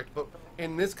 that's correct. But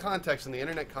in this context, in the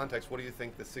internet context, what do you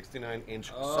think the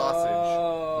 69-inch Oh.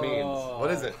 sausage means? What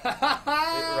is it?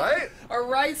 Right? A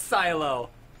rice silo.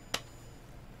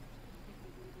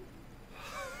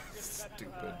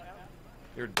 Stupid.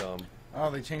 You're dumb. Oh,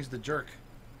 they changed the jerk.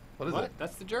 What is What? it?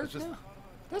 That's the jerk? It's just- No.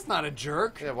 That's not a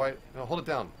jerk. Yeah, why? No, hold it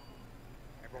down.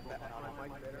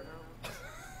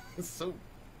 It's so.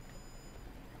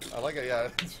 I like it. Yeah,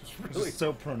 it's It's really just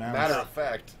so pronounced. matter of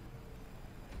fact.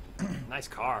 Nice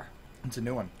car. It's a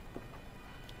new one.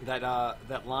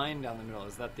 That line down the middle,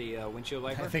 is that the windshield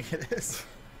wiper? I think it is.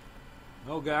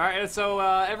 Oh, God. All right, so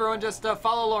everyone just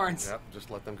follow Lawrence. Yep, just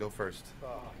let them go first.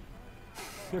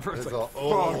 Everyone's It's like,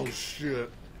 all, oh shit.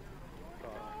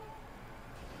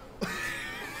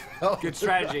 good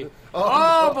strategy. Oh,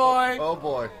 Oh, boy. Oh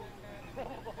boy.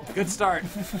 Good start.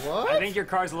 What? I think your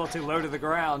car's a little too low to the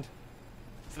ground.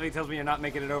 Something tells me you're not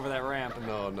making it over that ramp.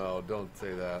 No, don't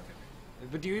say that.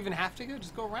 But do you even have to go?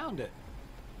 Just go around it.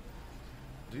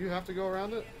 Do you have to go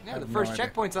around it? Yeah, I the have first no idea.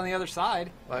 checkpoint's on the other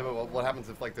side. Well, what happens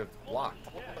if like they're blocked?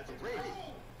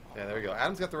 Yeah, there we go.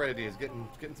 Adam's got the right idea. He's getting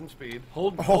some speed.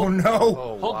 Hold, Oh hold, no! Oh,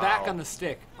 hold wow. back on the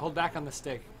stick. Hold back on the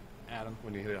stick, Adam.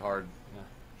 When you hit it hard.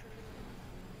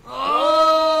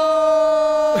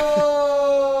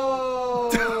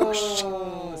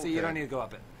 Oh! See, you don't need to go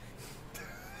up it.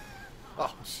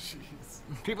 Oh, jeez.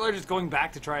 People are just going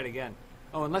back to try it again.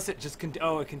 Oh, unless it just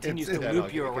it continues to Yeah, loop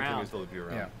no, you it around. continues to loop you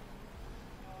around. Yeah.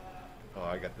 Oh,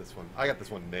 I got this one. I got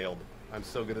this one nailed. I'm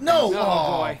so good at No! these. No,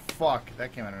 Oh, boy. fuck.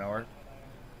 That came out of nowhere.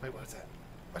 Wait, what's that?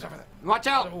 Watch out for that. Watch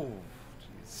out! Oh,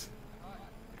 jeez.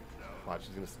 Watch,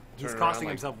 he's gonna He's turn costing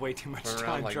around, himself way too much turn around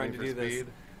time like trying to Need do for this. Speed.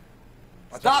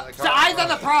 Watch out Stop! for that car. Eyes on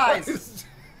the prize!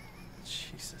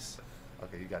 Jesus.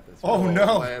 Okay, you got this. Oh, Whoa,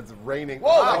 no. man, it's raining.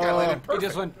 Whoa, that guy landed He perfect.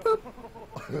 just went. Boop.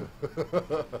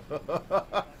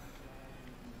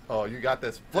 Oh, you got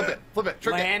this. Flip it. Flip it.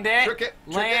 Trick Land it. it. Trick it.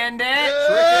 Trick Land it. it.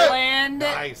 Trick it. Land it.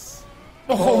 Nice.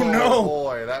 Oh, no!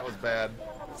 boy, that was bad.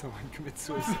 Someone commits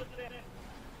suicide.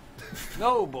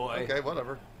 No, boy. Okay,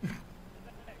 whatever.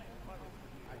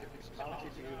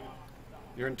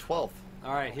 You're in 12th.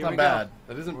 All right, here Not we bad.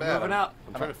 go. That isn't We're bad. moving out.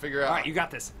 I'm trying to figure out. All right, you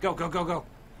got this. Go, go, go, go.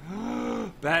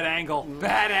 Bad angle.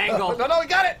 Bad angle. No, we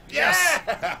got it. Yes!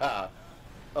 Yeah!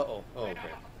 Uh-oh. Oh, okay.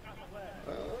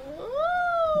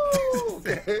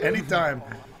 Okay. Anytime.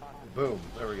 Boom.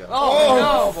 There we go.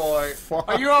 Oh, no. boy. Fuck.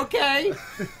 Are you okay?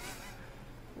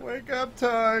 Wake up,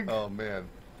 Tug. Oh, man.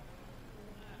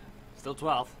 Still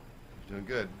 12th. Doing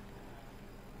good.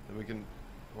 Then we can...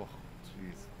 Oh,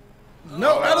 jeez.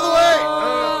 No, out of the way!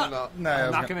 Oh, no. No, I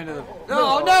was Knock gonna- him into the.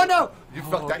 No, no, no! You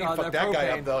Oh, fucked that, God, you fucked that guy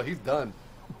propane. up, though. He's done.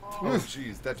 Oh,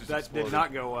 jeez. That just That exploded. did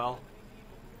not go well.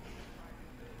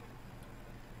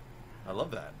 I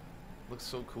love that. Looks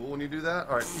so cool when you do that.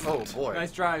 All right. Oh, boy.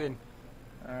 Nice driving.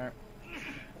 Alright.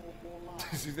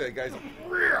 See that guy's...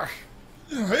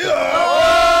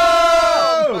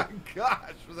 Oh! Oh, my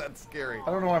gosh. Was that scary?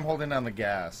 I don't know why I'm holding down the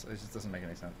gas. It just doesn't make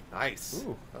any sense. Nice.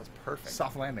 Ooh. That was perfect.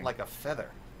 Soft landing. Like a feather.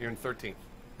 You're in 13th.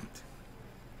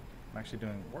 I'm actually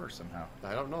doing worse somehow.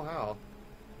 I don't know how.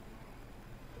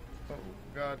 Oh,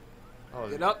 God. Oh,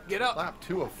 Get up, get up. Lap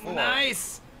 2 of 4.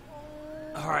 Nice!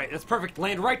 Alright, that's perfect.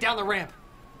 Land right down the ramp.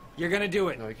 You're gonna do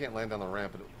it. No, you can't land down the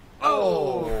ramp.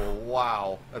 Oh! Oh,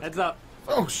 wow. That's Heads up.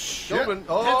 Oh, shit. open.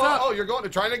 Oh, Heads up. oh, you're going to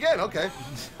try it again. Okay.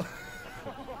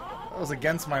 That was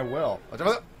against my will. Watch out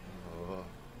for that. Oh.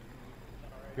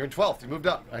 You're in 12th. You moved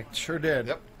up. I sure did.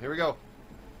 Yep. Here we go.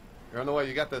 You're on the way.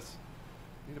 You got this.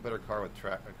 You need a better car with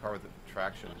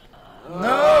traction. No!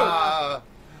 Ah.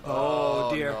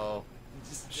 Oh, dear. No.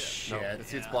 Shit. No,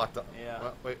 see, it's blocked up. Yeah.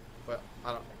 Well, wait.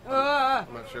 I don't. Ah!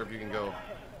 I'm not sure if you can go.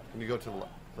 Can you go to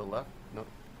the left? No.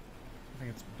 I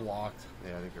think it's blocked.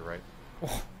 Yeah, I think you're right.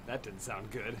 That didn't sound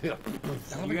good. Yeah.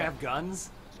 You have guns?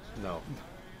 No.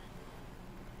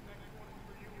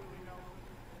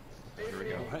 Here we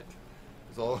go. What?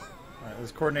 It's all. Alright, it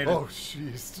was coordinated. Oh,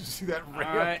 jeez. Did you see that ramp?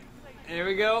 Alright. Here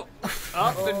we go.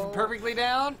 Up and perfectly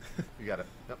down. You got it.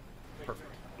 Yep. Perfect.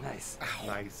 Nice.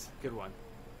 Nice. Good one.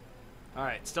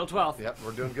 Alright, still 12th. Yep,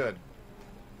 we're doing good.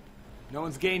 No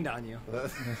one's gained on you.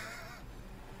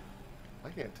 I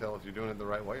can't tell if you're doing it the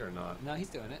right way or not. No, he's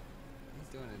doing it. He's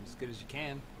doing it as good as you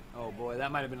can. Oh boy,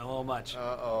 that might have been a little much.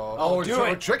 Uh-oh. Oh, do so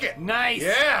it. Trick it. Nice.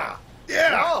 Yeah.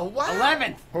 Yeah! Oh, wow.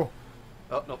 11th. Oh,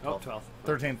 Oh, no. Oh, 12th.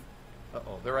 12th. 13th.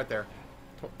 Uh-oh, they're right there.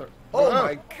 Oh, Oh,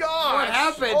 my gosh. What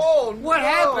happened? Oh, What no.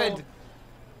 happened?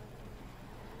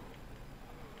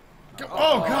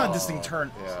 Oh, God, this thing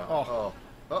turned. Yeah. Oh.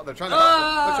 Oh, they're trying to help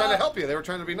you. They're trying to help you. They were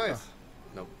trying to be nice.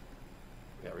 Nope.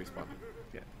 Yeah, respawn.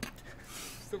 Yeah.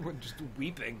 Someone just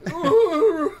weeping.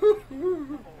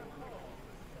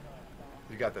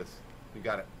 You got this. You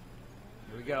got it.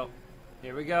 Here we go.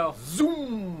 Here we go.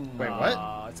 Zoom. Wait,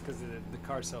 what? It's because the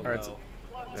car's so Alright, low.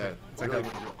 Yeah, It's like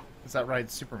is that right,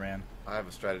 Superman? I have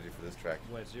a strategy for this track.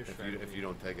 What's your If strategy? you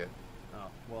don't take it. Oh,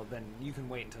 well then you can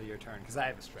wait until your turn because I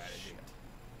have a strategy.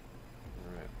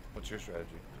 All right. What's your strategy?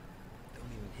 Don't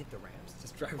even hit the ramps.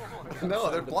 Just drive around. No,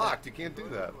 outside they're of the blocked. You can't do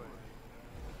that.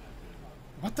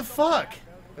 What the fuck?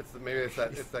 Maybe it's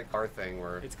that car thing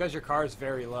where. It's because your car is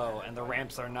very low and the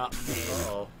ramps are not made.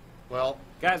 Uh-oh. Well,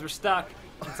 Guys, we're stuck.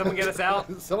 Can someone get us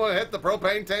out? someone hit the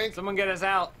propane tank. Someone get us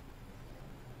out.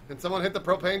 Can someone hit the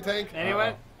propane tank?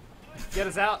 Anyone? Get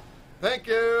us out. Thank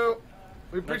you.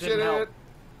 We appreciate didn't help. it.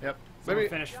 Yep. Someone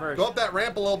finish first. Go up that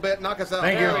ramp a little bit. Knock us out.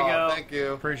 Thank you. Oh, There we go. Thank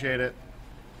you. Appreciate it.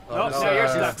 Oh, no, you're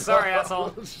stuck. Sorry,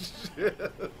 asshole. Shit.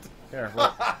 Here,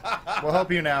 we'll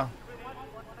help you now.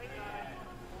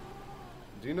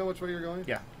 Do you know which way you're going?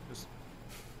 Yeah. Just,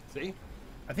 See?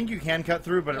 I think you can cut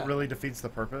through, but Yeah. it really defeats the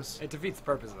purpose. It defeats the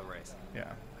purpose of the race. Yeah.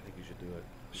 I think you should do it.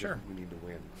 Sure. We need to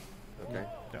win. Okay.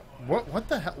 No. What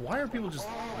the hell? Why are people just?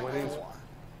 Winning's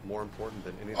more important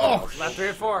than anything Oh, else. Left 3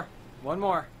 or 4. One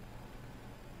more.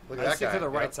 Look I at that stick guy. to the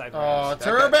right Yep. side. Oh, man.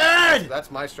 Turbid!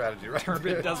 That's my strategy, right?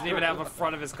 Turbid doesn't even have a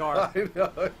front of his car. I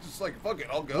know. It's just like, fuck it,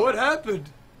 I'll go. What happened?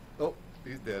 Oh,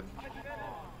 he's dead.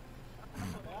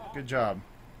 Good job.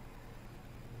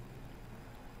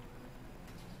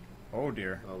 Oh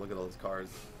dear. Oh, look at all those cars.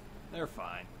 They're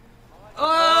fine.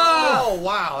 Oh,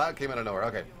 wow, that came out of nowhere.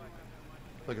 Okay.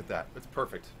 Look at that. It's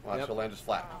perfect. Watch, Yep. she'll land just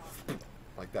flat.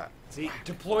 Like that. See,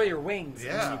 deploy your wings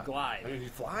Yeah. and you glide. I mean, you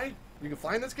fly? You can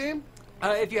fly in this game?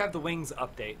 If you have the wings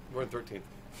update. We're in 13th.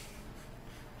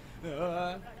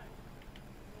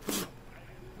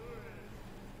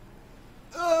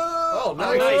 Oh,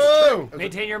 nice. nice. Whoa!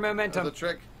 Maintain your momentum. That's a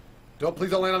trick.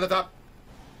 Please don't land on the top.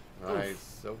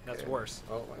 Nice. Okay. That's worse.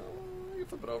 Oh, well, you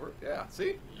flip it over. Yeah,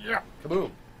 see? Yeah.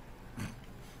 Kaboom.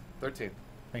 13th.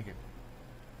 Thank you.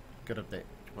 Good update.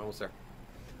 We're almost there.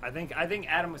 I think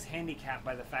Adam was handicapped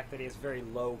by the fact that he has a very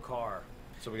low car.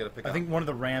 So we got to pick I up. think one of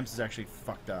the ramps is actually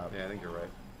fucked up. Yeah, I think you're right.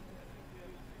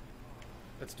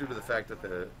 That's due to the fact that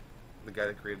the guy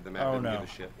that created the map Oh, didn't no. give a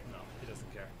shit. No, he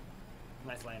doesn't care.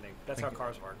 Nice landing. That's Thank how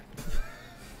you. cars work.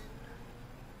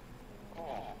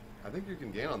 I think you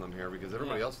can gain on them here because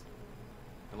everybody Yeah. else,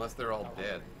 unless they're all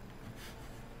dead.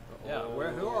 Yeah,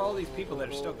 who are all these people that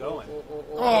are still going?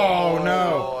 Oh,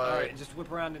 no. Alright, just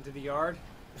whip around into the yard.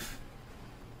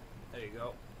 There you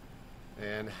go.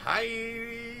 And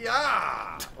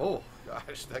hi-ya! Oh,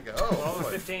 gosh, that guy. 12 Oh, and boy.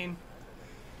 15.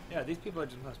 Yeah, these people are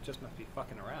just must be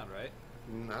fucking around, right?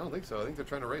 I don't think so. I think they're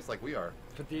trying to race like we are.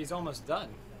 But he's almost done.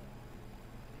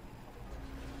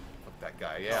 Fuck that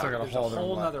guy, yeah. Still got a There's a whole other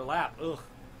whole lap. nother lap. Ugh.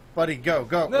 Buddy, go,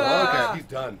 go. Ah! Okay, he's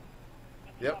done.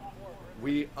 Yep.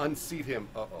 We unseat him.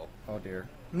 Uh-oh. Oh dear.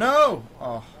 No!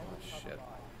 Oh. Oh, shit.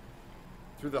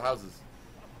 Through the houses.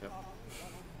 Yep.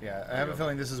 Yeah, I have a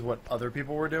feeling this is what other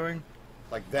people were doing.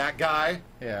 Like that guy.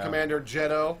 Yeah. Commander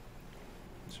Jetto.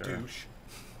 Sure. Douche.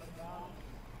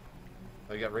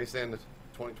 Oh, you got race end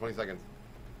 20 seconds.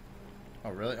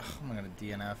 Oh, really? Oh, I'm gonna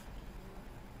DNF.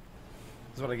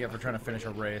 This is what I get for trying to finish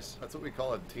a race. That's what we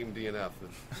call a team DNF.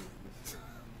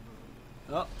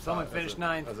 Oh, someone That's finished a-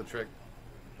 9th. That's a trick.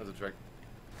 That's a trick.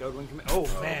 Godwin oh,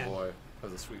 Oh, man. boy.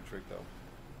 That was a sweet trick,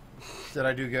 though. Did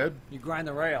I do good? You grind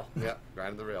the rail. Yeah,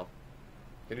 grinding the rail.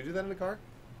 Can you do that in a car?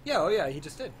 Yeah, oh yeah, he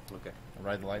just did. Okay.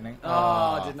 Ride the lightning?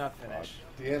 Oh, did not finish.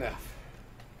 DNF. All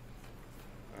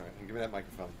right, and give me that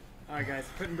microphone. Alright, guys,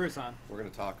 putting Bruce on. We're gonna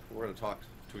talk. We're gonna talk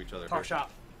to each other. Talk here.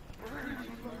 shop.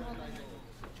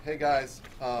 Hey guys,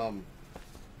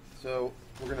 so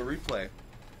we're gonna replay,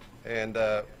 and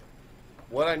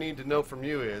what I need to know from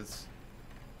you is,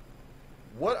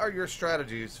 what are your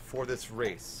strategies for this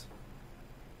race?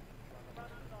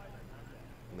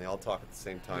 And they all talk at the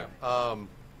same time.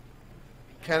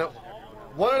 Can it,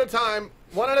 one at a time.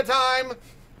 One at a time.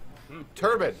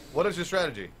 Turbid, what is your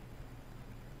strategy?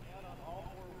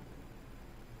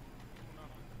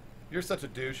 You're such a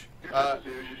douche.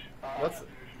 What's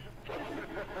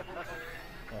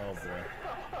Oh, boy.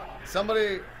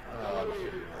 somebody? Oh,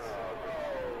 jeez.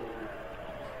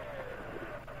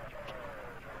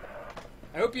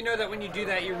 I hope you know that when you do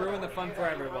that, you ruin the fun for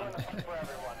everyone.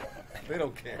 They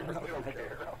don't care.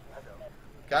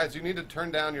 Guys, you need to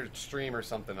turn down your stream or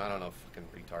something. I don't know, fucking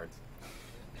retards.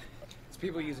 It's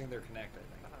people using their Connect, I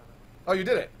think. Oh, you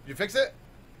did it. You fix it?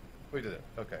 We did it.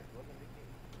 Okay.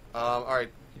 All right,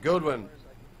 Godwin.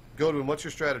 Godwin, what's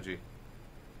your strategy?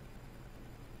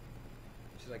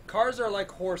 She's like, cars are like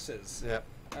horses. Yeah.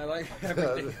 I like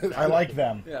everything. I like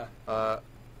them. Yeah. Oh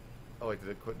wait, did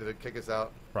it quit? Did it kick us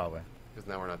out? Probably. Because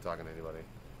now we're not talking to anybody.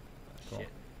 Cool. Shit.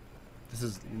 This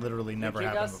has literally never kick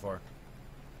happened us? before.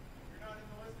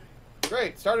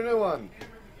 Great. Start a new one.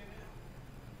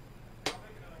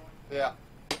 Yeah.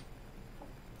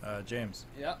 James,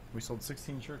 Yeah. we sold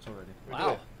 16 shirts already. We Wow.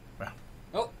 did Wow.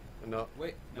 Oh, it. No.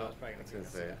 wait. No, No, it's probably I going was to gonna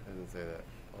say it. I didn't say that.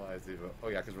 Well, I see. Oh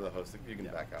yeah, because we're the host. You can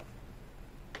Yeah. back out.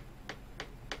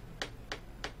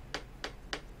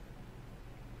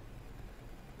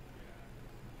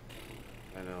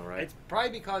 I know, right? It's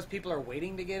probably because people are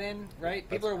waiting to get in, right?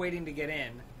 People are waiting to get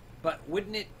in, but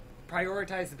wouldn't it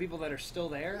prioritize the people that are still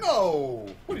there? No!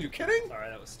 What are you kidding? Sorry,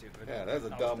 that was stupid. Yeah, that's a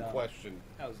That was dumb question.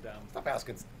 That was dumb. Stop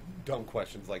asking dumb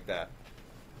questions like that.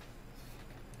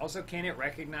 Also, can it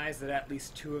recognize that at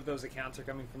least 2 of those accounts are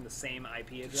coming from the same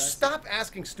IP address? Stop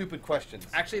asking stupid questions.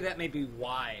 Actually, that may be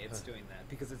why it's doing that,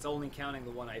 because it's only counting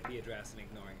the one IP address and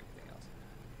ignoring everything else.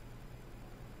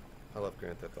 I love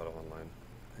Grand Theft Auto Online.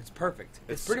 It's perfect.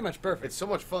 It's pretty much perfect. It's so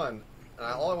much fun, and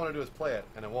all I want to do is play it,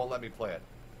 and it won't let me play it.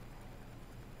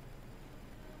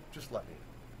 Just let me.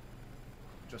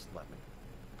 Just let me.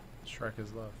 Shrek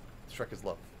is love. Shrek is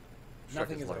love. Shrek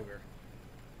Nothing is love. ogre.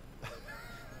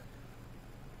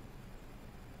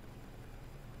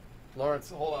 Lawrence,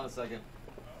 hold on a second.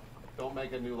 Don't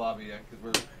make a new lobby yet, because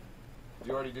we're... Did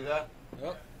you already do that?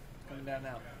 Oh, coming down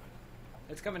now.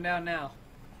 It's coming down now.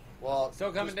 Well,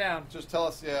 Still coming down. Just tell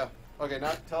us, yeah. Okay,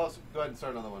 now tell us. Go ahead and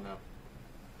start another one now.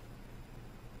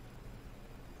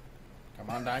 Come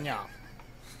on down, y'all.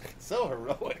 So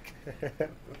heroic. Wait,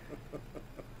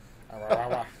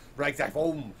 Right back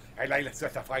home. I like to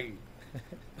set a fire.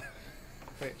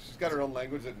 She's got her own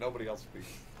language that nobody else speaks.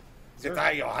 Is there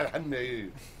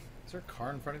a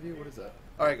car in front of you? What is that?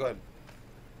 All right, go ahead.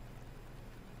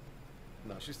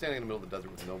 No, she's standing in the middle of the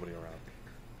desert with nobody around.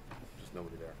 Just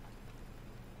nobody there.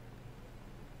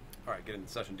 All right, get into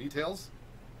session details.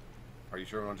 Are you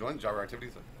sure you want to join the Java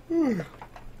activities?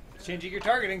 Changing your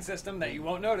targeting system that you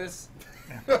won't notice.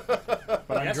 But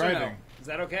I'm Yes or no? driving. Is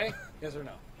that okay? Yes or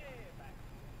no?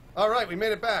 All right, we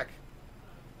made it back.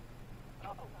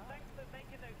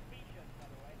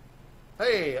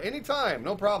 Hey, anytime,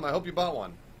 no problem. I hope you bought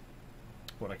one.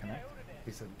 What, I connect?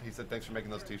 He said thanks for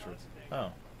making those T-shirts.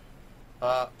 Oh.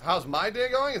 How's my day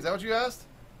going? Is that what you asked?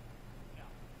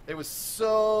 It was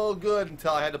so good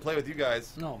until I had to play with you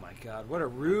guys. Oh my god, what a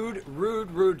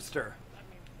rudester.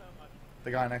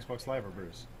 The guy on Xbox Live or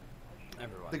Bruce?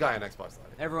 Everyone. The guy on Xbox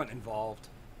Live. Everyone involved.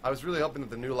 I was really hoping that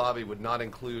the new lobby would not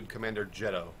include Commander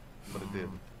Jetto, but it did.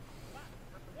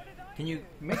 Can you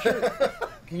make sure?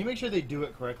 Can you make sure they do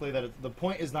it correctly? That the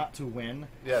point is not to win.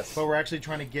 Yes. But we're actually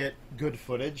trying to get good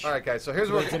footage. All right, guys. So here's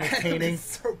So what it's entertaining.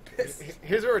 So pissed.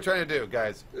 here's what we're trying to do,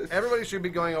 guys. Everybody should be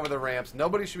going over the ramps.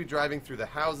 Nobody should be driving through the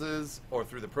houses or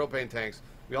through the propane tanks.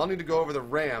 We all need to go over the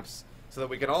ramps so that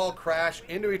we can all crash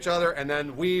into each other and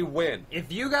then we win.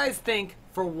 If you guys think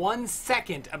for 1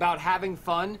 second about having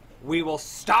fun, we will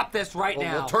stop this right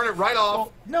now. We'll turn it right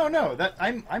off. Well, no. That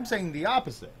I'm saying the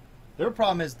opposite. Their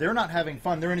problem is they're not having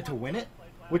fun. They're in it to win it,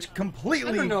 which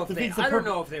completely I don't know if defeats they. the I don't purpose.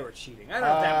 know if they were cheating. I don't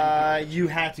know if that many people. You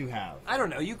had to have. I don't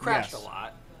know. You crashed Yes. a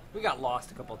lot. We got lost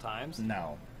a couple times.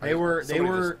 No, they were. They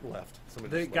Somebody were. just left.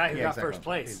 Somebody The just guy left. who Yeah, got exactly. first He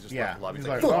place. just Yeah, left the lobby. he's He's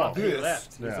like, like, "Fuck fuck He this. left.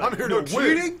 He's Yeah. like, I'm here no to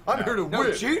win. cheating. I'm here to No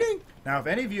win. cheating. Now, if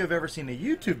any of you have ever seen a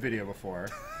YouTube video before,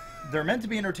 they're meant to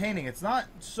be entertaining. It's not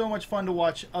so much fun to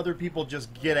watch other people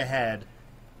just get ahead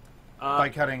by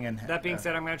cutting in. That being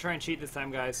said, I'm going to try and cheat this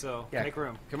time, guys. So Yeah. make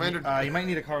room. Commander. You might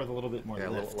need a car with a little bit more Yeah, a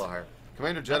lift. little higher.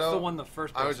 Commander That's Jetto. the one the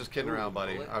first. I was person- just kidding around,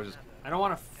 buddy. bullet. I was just. I don't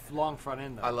want a long front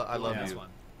end though. I love this you. one.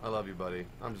 I love you, buddy.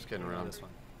 I'm just kidding around. This one.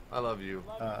 I love you.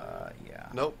 Yeah.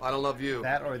 Nope, I don't love you.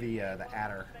 That or the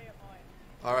adder.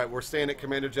 All right, we're staying at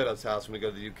Commander Jetto's house when we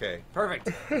go to the UK. Perfect.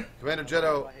 Commander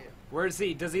Jetto, Where is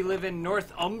he? Does he live in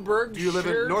Northumberland? do you live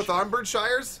in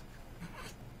Northumberlandshires?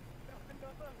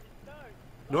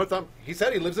 He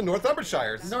said he lives in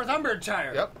Northumberlandshires.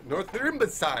 Northumberlandshire. Yep,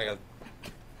 Northumberlandshire.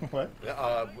 What?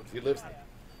 He lives.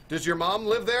 Does your mom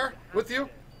live there with you?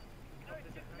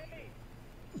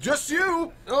 Just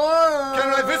you? Oh!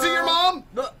 Can I visit your mom?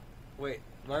 Wait,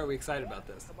 why are we excited about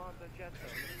this?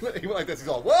 He went like this. He's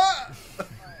all what?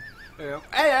 Hey,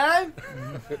 Ed!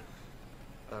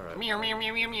 All right, Meow, meow,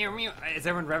 meow, meow, meow, meow. Is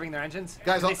everyone revving their engines?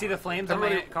 guys. Can they see the flames on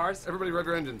my cars? Everybody, rev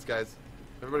your engines, guys.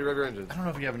 Everybody, rev your engines. I don't know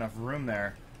if you have enough room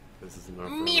there. This isn't enough.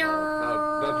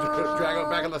 Meow. Drag on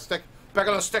back on the stick. Back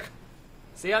on the stick.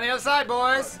 See you on the other side,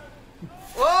 boys.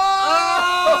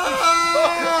 Oh!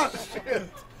 Shit.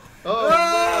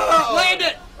 Oh, Land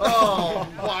it! oh,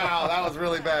 wow, that was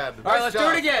really bad. All right, let's do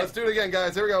it again. Let's do it again,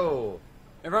 guys. Here we go.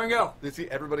 Everyone go. You see,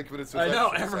 everybody committed suicide. I know,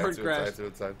 Suicide, everyone suicide, crashed.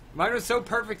 Suicide. Mine was so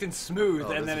perfect and smooth,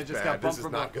 Oh, and then this it is just bad. got bumped This is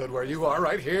from not good where you are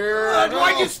right here.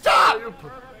 Why'd you stop?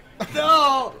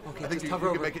 No! Okay, I think just you hover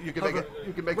can over. make it. You can make it.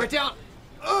 You can make Right it. down.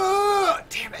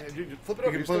 Damn it. You flip it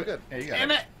over. You're still good. Yeah, you got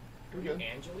Damn it. You're good.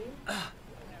 Angeline?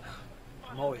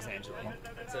 I'm always Angeline.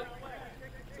 That's it.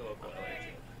 It's a local LA.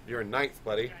 You're in ninth,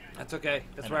 buddy. That's okay.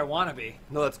 That's where I want to be.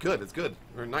 No, that's good. It's good.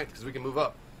 We're in ninth because we can move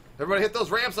up. Everybody hit those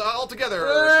ramps all together.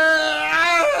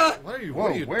 What are you? Whoa,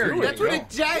 what are you where are doing? you That's what going?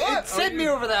 it, What it sent are me you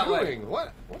over that way. doing?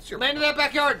 What? What's your? Land in that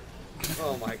backyard.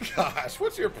 Oh my gosh!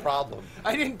 What's your problem?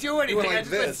 I didn't do anything. like I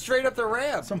just went this. straight up the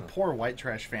ramp. Some poor white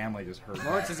trash family just hurt.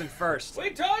 Lawrence is in first.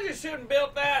 We told you shouldn't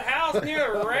build that house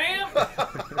near a ramp.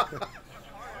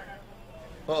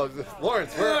 Oh,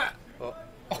 Lawrence, where? Oh.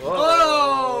 Oh!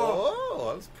 Oh,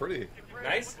 that was pretty.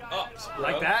 Nice ups, bro.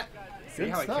 Like that? See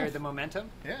Good how I stuff. carried the momentum?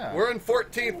 Yeah. We're in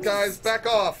 14th, guys. Back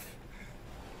off.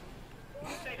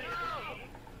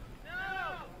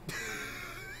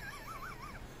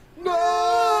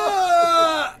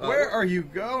 No! Where are you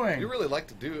going? You really like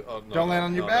to do. Oh, no, Don't no, land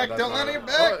on your no, back, no, don't no, land no. on your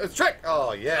back. Oh, it's trick.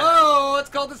 Oh yeah. Oh, it's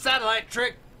called the satellite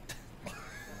trick.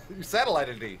 You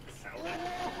satellited D.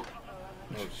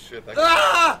 Oh shit! That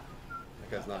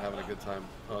guy's not having a good time.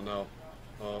 Oh no.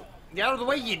 Oh. Get out of the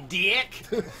way, you dick.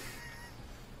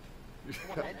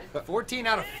 14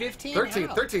 out of 15? 13th.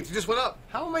 How? 13th. You just went up.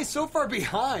 How am I so far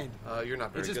behind? You're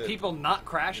not very It's just good. people not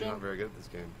crashing? You're not very good at this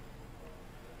game.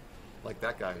 Like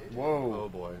that guy. Whoa. Oh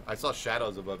boy. I saw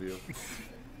shadows above you.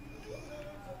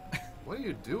 What are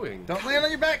you doing? Don't land on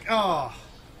your back. Oh,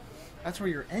 that's where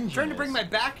your engine. I'm trying to is. bring my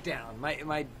back down.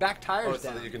 My back tires Oh, so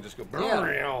down. that you can just go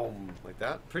Yeah. like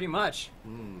that? Pretty much.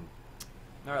 Hmm.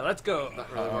 All right, let's go.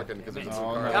 Not really working because there's a Oh,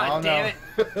 car. no. God damn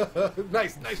it.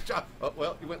 Nice job. Oh,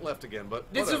 well, you went left again,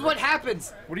 but This is whatever. what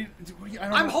happens. What do you? I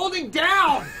don't I'm know. holding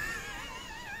down.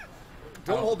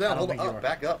 Don't hold down, I don't hold think you up, are.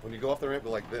 back up. When you go off the ramp, go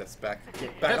like this. Back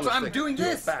That's on the what I'm stick. doing Do it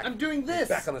this. back. I'm doing this.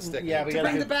 Back on the stick. Yeah, we to gotta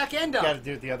bring do- the back end You up. gotta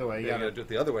do it the other way. Yeah, you gotta do it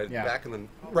the other way. Yeah. Back and then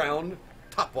round,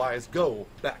 top-wise, go,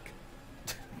 back.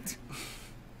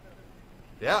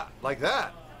 Yeah, like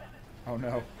that. Oh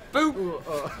no. Boop.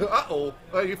 Uh-oh.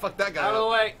 Oh, you fucked that guy Out of the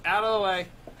up. way. Out of the way.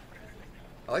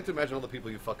 I like to imagine all the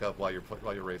people you fuck up while you're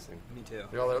racing. Me too.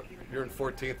 You're in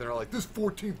 14th, and they're all like, this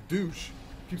 14th douche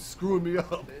keeps screwing me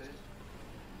up.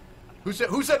 Who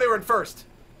said they were in first?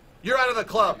 You're out of the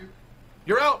club.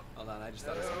 You're out. Hold on, I just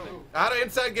thought of something. Out of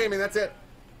Inside Gaming, that's it.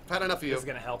 I've had enough of you. This is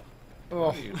gonna help. Oh,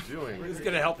 What are you doing? This is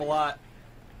gonna help a lot.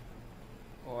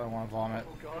 oh I want to vomit.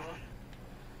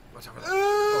 Watch out for that.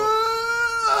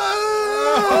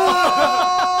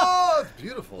 Oh, it's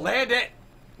beautiful. Land it.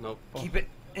 Nope. Keep it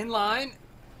in line.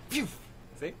 Phew.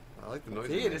 See? I like the noise.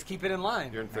 See? Just keep it in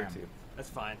line. You're in 13th. That's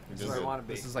fine. This You're is where I good. want to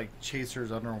be. This is like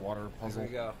Chaser's underwater Here puzzle. we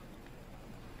go.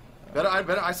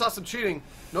 I saw some cheating.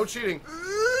 No cheating.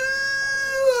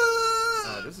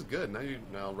 This is good.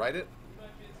 Now write it.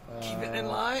 Keep it in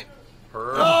line.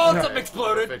 Her. Oh, something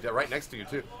exploded. Perfect. Yeah, right next to you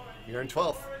too. You're in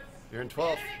 12th. You're in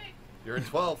 12th. You're in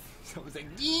 12th. Someone's like,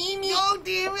 Oh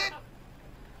damn it!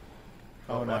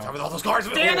 Oh no. Watch out with all those cars.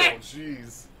 Damn Oh, it!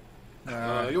 jeez.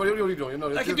 Uh, What are you doing?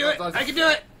 No, I can do it. I can do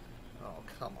it. Oh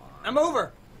come on. I'm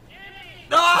over.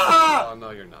 Ah! Oh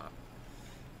no, you're not.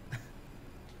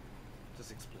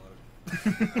 Just explode.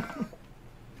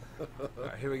 All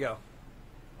right, here we go.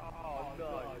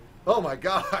 Oh my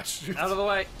gosh. Out of the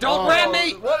way. Don't ram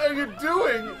me. What are you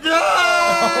doing?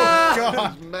 Ah!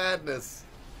 God. This is madness.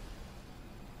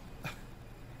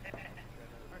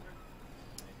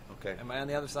 Okay. Am I on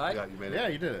the other side? You made it. yeah,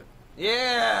 you did it.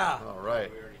 Yeah. All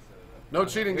right. No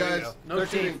cheating, Here we guys. go. No 13th.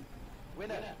 cheating.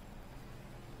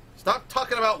 Stop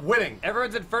talking about winning.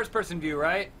 Everyone's in first-person view,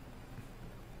 right?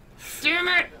 Damn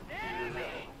it!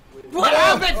 What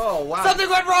happened? Oh, wow. Something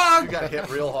went wrong. You got hit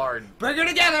real hard. Bring her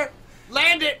together.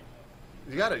 Land it.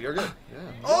 You got it. You're good. Yeah.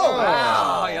 Oh,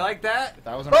 Wow, you like that?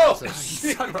 That was Oh! impressive.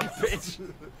 Son of a bitch.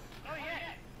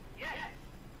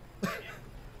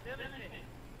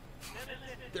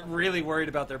 They're really worried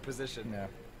about their position. Yeah.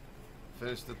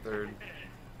 Finished the third.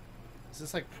 Is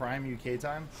this like prime UK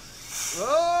time?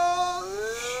 Oh!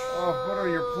 Oh, what are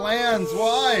your plans?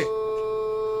 Why?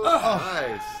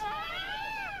 Nice.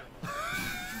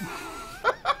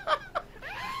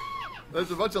 There's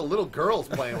a bunch of little girls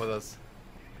playing with us.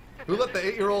 Who let the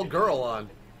 8-year-old girl on?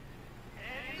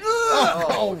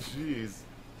 Oh, jeez.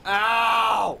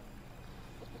 Ow!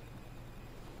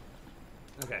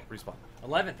 Okay. Respawn.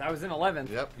 11th. I was in 11th.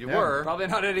 Yep, you Yeah, were. Probably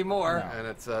not anymore. No. And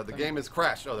it's the game is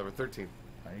crashed. Oh, there were 13.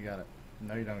 Oh, you got it.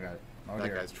 No, you don't got it. Oh, That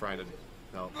dear. guy's trying to.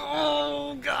 No.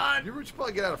 Oh, God. You should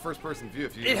probably get out of first-person view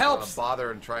if you It want helps. to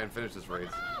bother and try and finish this race.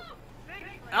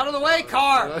 Out of the way,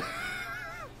 car.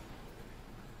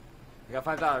 I got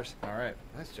 $5. All right.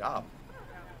 Nice job.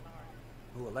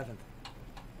 Ooh, 11th.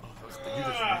 Oh, you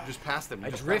just passed him. You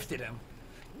I just drifted him.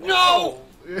 No!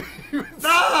 passed him.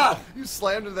 Ah! You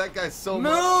slammed into that guy so Move!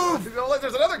 much. Oh, look,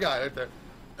 there's another guy right there.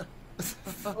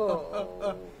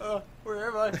 Oh. Where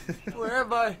am I? Where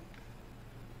am I?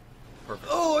 Perfect.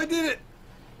 Oh, I did it!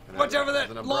 And Watch there's- out for that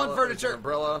there's an lawn umbrella, there's furniture. an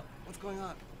umbrella. What's going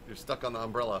on? You're stuck on the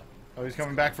umbrella. Oh, he's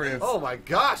coming back for you. Oh my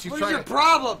gosh! He's What is trying your to.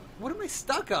 problem? What am I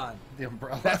stuck on? The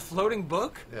umbrella. That floating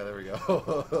book? Yeah, there we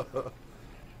go.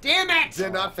 Damn it!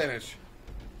 Did not finish.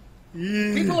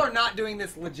 People are not doing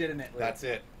this legitimately. That's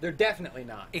it. They're definitely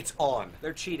not. It's on.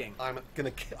 They're cheating. I'm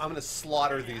gonna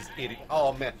slaughter these idiots.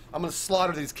 Oh man, I'm gonna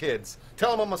slaughter these kids.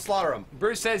 Tell them I'm gonna slaughter them.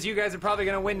 Bruce says you guys are probably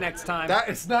going to win next time. That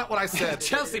is not what I said.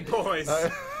 Chelsea boys.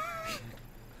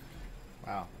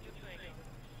 Wow.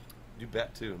 You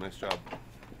bet too. Nice job.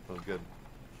 That was good.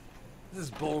 This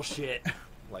is bullshit.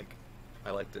 I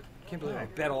liked it. Can't believe I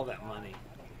bet all that money.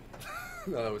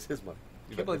 No, it was his money.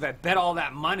 You Can't bet believe I bet all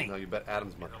that money. No, you bet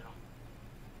Adam's money.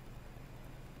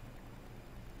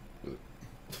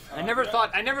 I know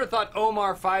never thought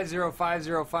Omar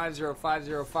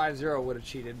 5050505050 would have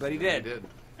cheated, but he did. He did.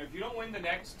 If you don't win the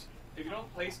next, if you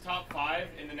don't place top 5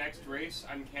 in the next race,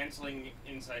 I'm canceling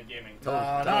Inside Gaming.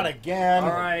 Not again. All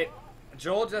right.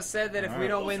 Joel just said that if we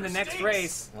don't Those win are the next stakes.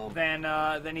 race,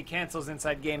 then he cancels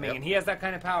Inside Gaming, Yep. and he has that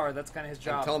kind of power. That's kind of his And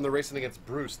job. tell him they're racing against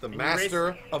Bruce, the you're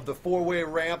master of the 4-way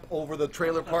ramp over the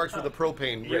trailer parks for the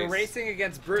propane You're race. racing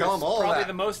against Bruce, Tell him all probably that.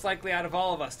 the most likely out of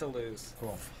all of us to lose.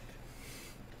 Cool.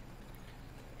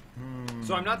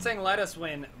 So I'm not saying let us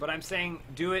win, but I'm saying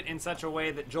do it in such a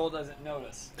way that Joel doesn't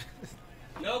notice.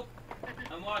 Nope.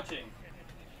 I'm watching.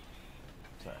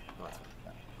 Sorry.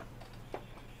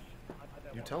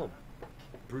 You tell him.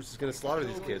 Bruce is going to slaughter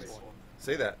these kids.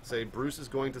 Say that. Say, Bruce is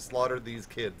going to slaughter these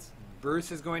kids.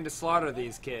 Bruce is going to slaughter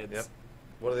these kids. Yep.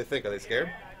 What do they think? Are they scared?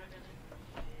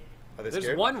 Are they There's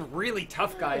scared? one really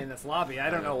tough guy in this lobby. I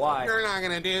don't know why. You're not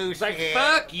going to do He's like, shit.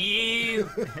 fuck you!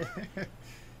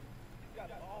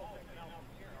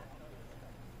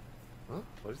 Huh?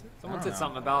 What is it? Someone I said don't know.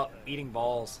 something about eating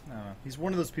balls. I don't know. He's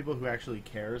one of those people who actually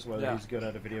cares whether Yeah. he's good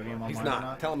at a video game online He's or not.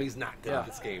 not. Tell him he's not good Yeah. at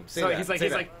this game. Say So that. he's like, Say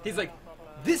he's that. like, he's like,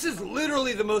 this is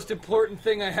literally the most important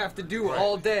thing I have to do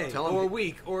all day, Tell him or a he-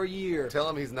 week, or a year. Tell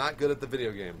him he's not good at the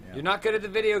video game. Yeah. You're not good at the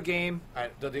video game. All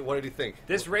right, what did he think?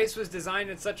 This race was designed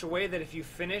in such a way that if you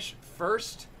finish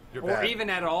first, You're or bad. even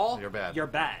at all, You're bad. You're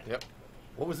bad. Yep.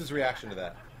 What was his reaction to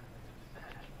that?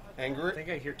 Anger? I think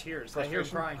I hear tears. I hear him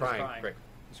Frustration? crying. He's Crying. crying. Great.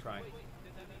 He's crying.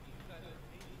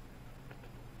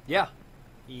 Yeah.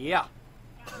 Yeah.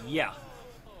 Yeah.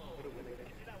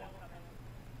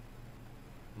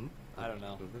 I don't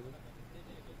know.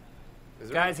 Is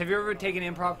there- Guys, have you ever taken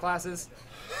improv classes?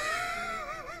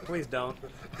 Please don't.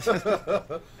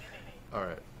 All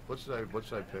right. What should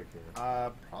I pick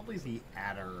here? Probably the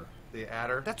Adder. The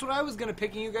adder. That's what I was gonna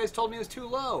pick, and you guys told me it was too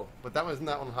low. But that wasn't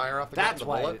that one higher off the That's the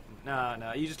why. bullet?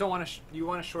 No. You just don't want to. You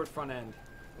want a short front end.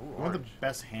 Ooh, One of the orange.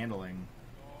 best handling.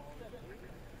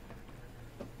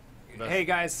 Best- Hey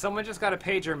guys, someone just got a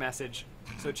pager message,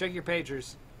 so check your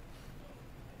pagers.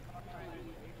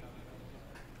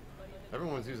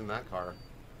 Everyone's using that car.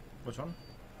 Which one?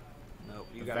 Nope,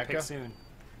 you The gotta pick Becca? soon.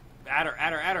 Adder.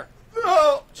 Oh!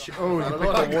 Oh, I you don't know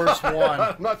what I picked the worst got. one.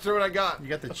 I'm not sure what I got. You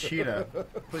got the cheetah.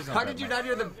 Please don't How bet did you me. not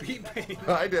hear the beep?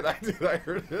 I did. I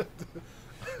heard it.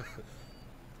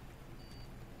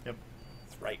 Yep.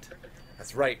 That's right.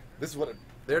 That's right. This is what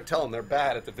they're telling. They're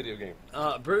bad at the video game.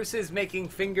 Bruce is making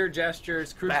finger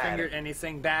gestures, cruise Bad. finger, and he's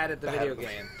saying bad at the Bad. video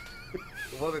game.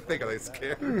 What do they think? Are they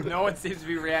scared? No one seems to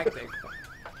be reacting.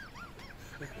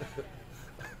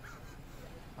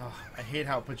 Oh, I hate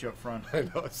how it puts you up front. I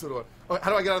know. So do I. Oh,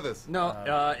 how do I get out of this?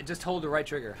 No, just hold the right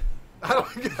trigger. How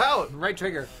do I get out? Right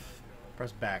trigger.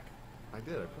 Press back. I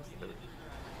did. I pressed it.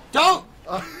 Don't!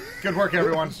 Good work,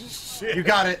 everyone. Shit. You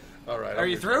got it. All right. Are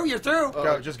you through? You're through.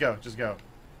 Go. Just go. Just go.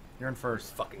 You're in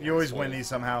first. Fucking You always asshole. win these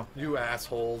somehow. You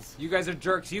assholes. You guys are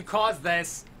jerks. You caused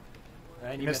this.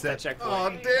 And you missed that it. checkpoint.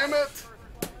 Oh, damn it.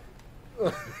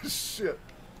 Shit.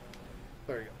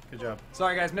 There you go. Good job.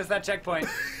 Sorry, guys, missed that checkpoint.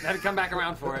 Had to come back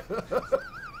around for it.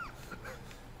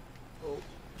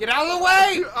 Get out of the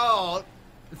way! Oh,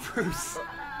 Bruce.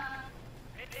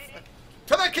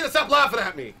 tell that kid to stop laughing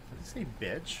at me. Did you say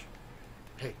bitch?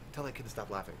 Hey, tell that kid to stop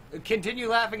laughing. Continue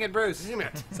laughing at Bruce. Damn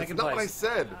it. Second That's not what I place.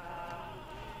 said.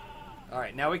 All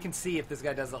right, now we can see if this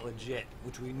guy does it legit,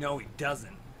 which we know he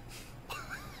doesn't.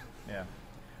 Yeah.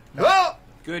 Oh!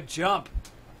 Good jump.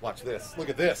 Watch this. Look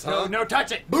at this, No, huh? no,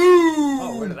 touch it. Boom!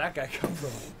 Oh, where did that guy come from?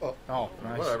 Oh,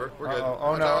 nice. Whatever. We're good.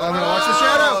 Oh no! Oh no! Watch the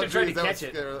shadow. Should try to geez, that was catch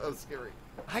it. scary. That was scary.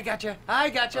 I gotcha. I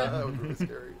gotcha. That was really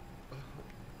scary.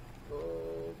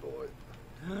 Oh, boy.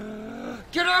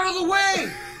 Get out of the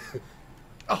way!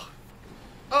 Oh!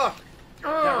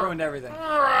 That ruined everything.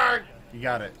 You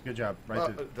got it. Good job. Right.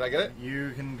 through. Did I get it?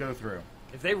 You can go through.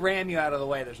 If they ram you out of the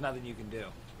way, there's nothing you can do.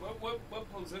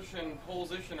 What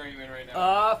position are you in right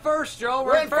now? First, Joel.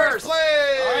 We're in first place!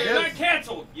 All right, Yes. you're not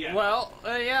canceled. Yeah. Well,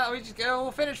 yeah, we just go.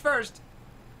 We'll finish first.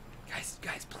 Guys,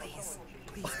 please,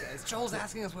 guys. Joel's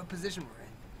asking us what position we're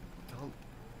in.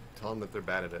 Tell them that they're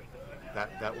bad at it.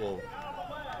 That'll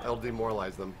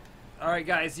demoralize them. All right,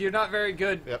 guys, you're not very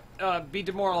good. Yep. Be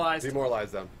demoralized.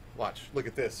 Demoralize them. Watch. Look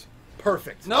at this.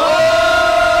 Perfect. No!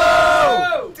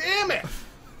 Oh! Damn it!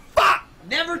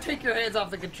 Never take your hands off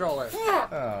the controller.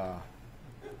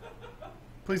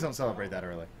 Please don't celebrate that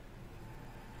early.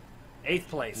 8th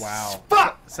place. Wow.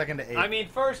 Fuck! Second to 8. I mean,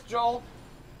 first, Joel.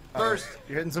 First.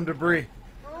 You're hitting some debris.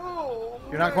 Oh,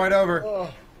 You're not quite over. Oh.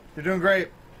 You're doing great.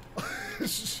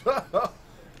 Shut up.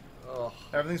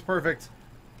 Everything's perfect.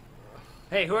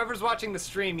 Hey, whoever's watching the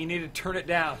stream, you need to turn it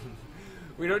down.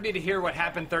 We don't need to hear what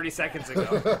happened 30 seconds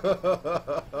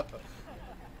ago.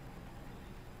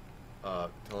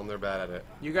 Tell them they're bad at it.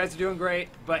 You guys are doing great,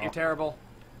 but you're terrible.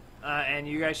 And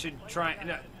you guys should try.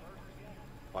 No.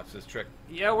 Watch this trick.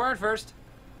 Yeah, we're in first.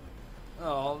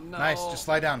 Oh, no. Nice. Just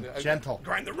slide down. Yeah, Gentle.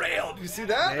 Grind the rail. Do you see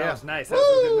that? That was nice. That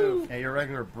was a good move. Yeah, you're a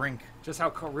regular brink. Just how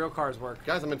real cars work.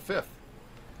 Guys, I'm in 5th.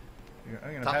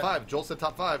 I'm gonna Top pat- 5. Joel said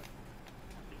top 5. Say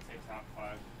top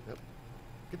 5. Yep.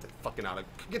 Get that fucking out of.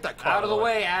 Get that car Out of the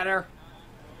way, Adder.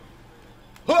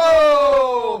 Whoa!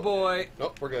 Oh, boy.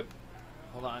 Nope, we're good.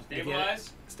 Hold on. You get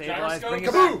it? Stabilize. Stabilize. Bring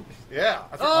it Gyroscope. back. Kaboom! Yeah.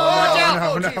 That's Oh, watch out!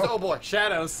 Oh, no, jeez. no. Oh, boy.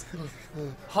 Shadows.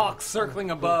 Hawks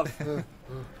circling above.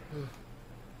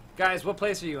 Guys, what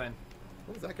place are you in?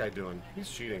 What is that guy doing? He's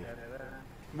cheating.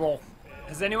 Well,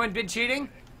 Has anyone been cheating?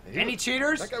 Any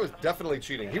cheaters? That guy was definitely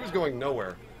cheating. He was going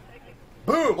nowhere.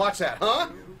 Boom! Watch that, huh?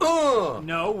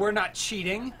 No, we're not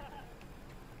cheating.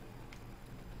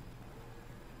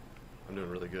 I'm doing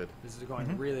really good. This is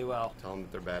going really well. Tell them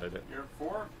that they're bad at it. You're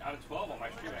 4 out of 12 on my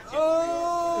stream.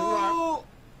 Oh!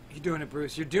 You're doing it,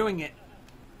 Bruce. You're doing it.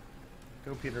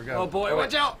 go, Peter, go. Oh, boy. Oh,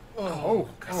 Watch wait. out. Oh.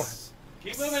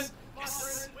 Keep moving.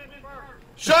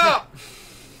 Shut up!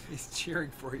 He's cheering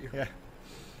for you. Yeah.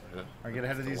 I get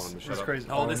ahead of Still these. want him to shut These up. crazy.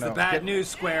 Oh, this is no. the bad Get- news,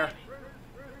 Square.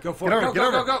 Go for Get it. over, Go, get go,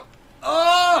 over. go, go.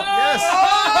 Oh! Yes.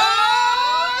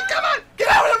 Oh, come on! Get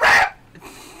out of the ramp!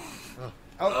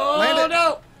 Oh, land Oh, it.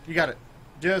 no. You got it.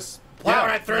 Just Plow yeah.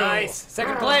 right through. Nice.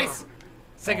 Second place.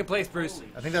 Second place, Bruce.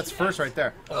 I think that's first right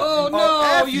there. Oh, no.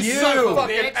 F You you, son of a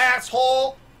fucking bitch.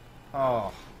 asshole!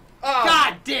 Oh. Oh,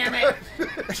 God damn it.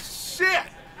 shit!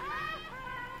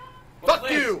 What Fuck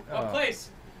place? you! What place?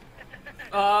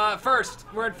 First.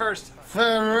 We're in first.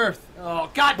 First. Oh,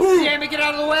 God damn it. Get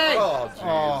out of the way. Oh, jeez.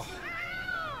 Oh.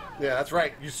 Yeah, that's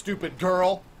right, you stupid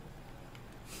girl.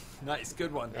 Nice.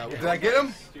 Good one. Did I get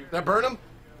him? Did I burn him?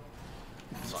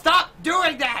 Stop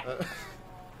doing that.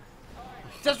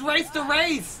 Just race the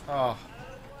race. Oh.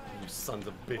 You sons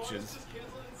of bitches.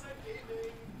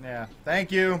 Yeah.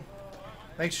 Thank you.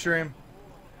 Thanks, stream.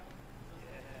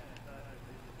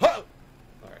 Huh!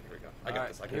 Alright, here we go. I got Alright,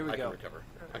 this. I here can we go. recover.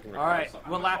 I can recover. All right.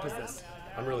 What lap is this?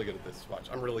 I'm really good at this. Watch.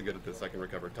 I'm really good at this. I can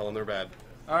recover. Tell them they're bad.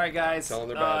 All right, guys. Tell 'em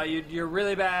they're bad. You're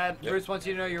really bad. Yep. Bruce wants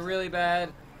you to know you're really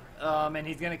bad. And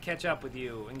he's going to catch up with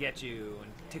you and get you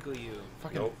and tickle you.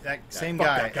 Fucking Nope. that Yeah, same fuck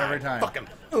guy, that guy every time. Fuck him.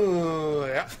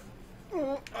 Yeah.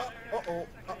 Uh-oh.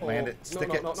 Land it. No, Stick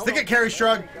no, it. no, no, Stick no. it, Carrie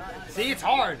Shrug. See, it's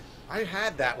hard. I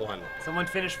had that one. Someone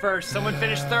finished first. Someone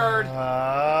finished third.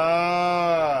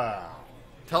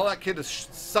 Tell that kid to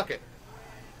suck it.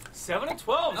 7 and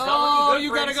 12. It's Oh, not looking good you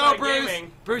for gotta go, Inside Bruce.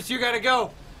 Gaming. Bruce, you gotta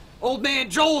go. Old man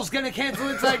Joel's gonna cancel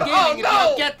Inside Gaming Oh, if you no!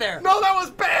 don't get there. No, that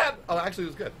was bad! Oh, actually, it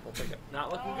was good. I'll take it.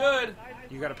 Not looking good.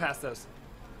 You gotta pass those.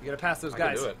 You gotta pass those I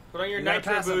guys. can do it. Put on your You gotta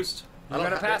nitro pass 'em. boost. You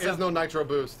gotta pass There is them. no nitro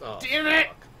boost. Oh. Damn it!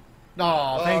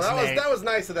 Oh, Oh, thanks, that Nate. was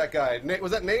nice of that guy. Nate,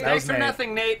 was that Nate? That was Thanks for Nate.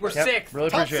 nothing, Nate. We're Yep, sixth. Really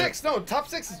Top appreciate 6. No, top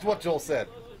 6 is what Joel said.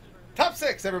 Top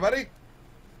 6, everybody.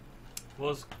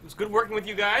 Well, it was good working with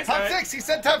you guys. Top 6. He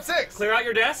said top 6. Clear out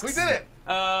your desks. We did it.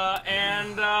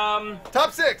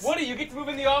 Top 6. Woody, you get to move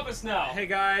in the office now. Hey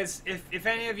guys, if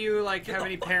any of you like have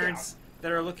any parents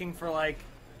that are looking for like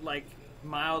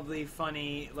mildly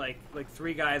funny like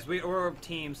 3 guys, we're a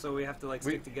team, so we have to like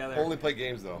We stick together. only play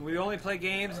games, though. We only play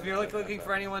games. If you're like looking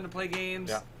for anyone to play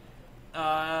games, Yeah.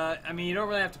 I mean you don't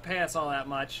really have to pay us all that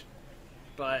much,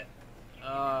 but Do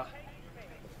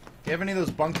you have any of those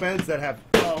bunk beds that have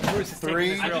oh, Bruce is taking Three.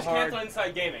 this I real just hard. canceled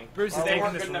Inside Gaming. Bruce is They taking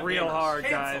weren't this good enough real gamers. hard,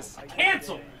 Cancel. guys.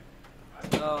 Cancel.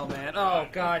 Oh man. Oh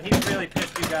god, he's really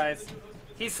pissed, you guys.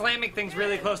 He's slamming things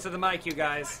really close to the mic, you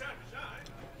guys.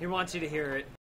 He wants you to hear it.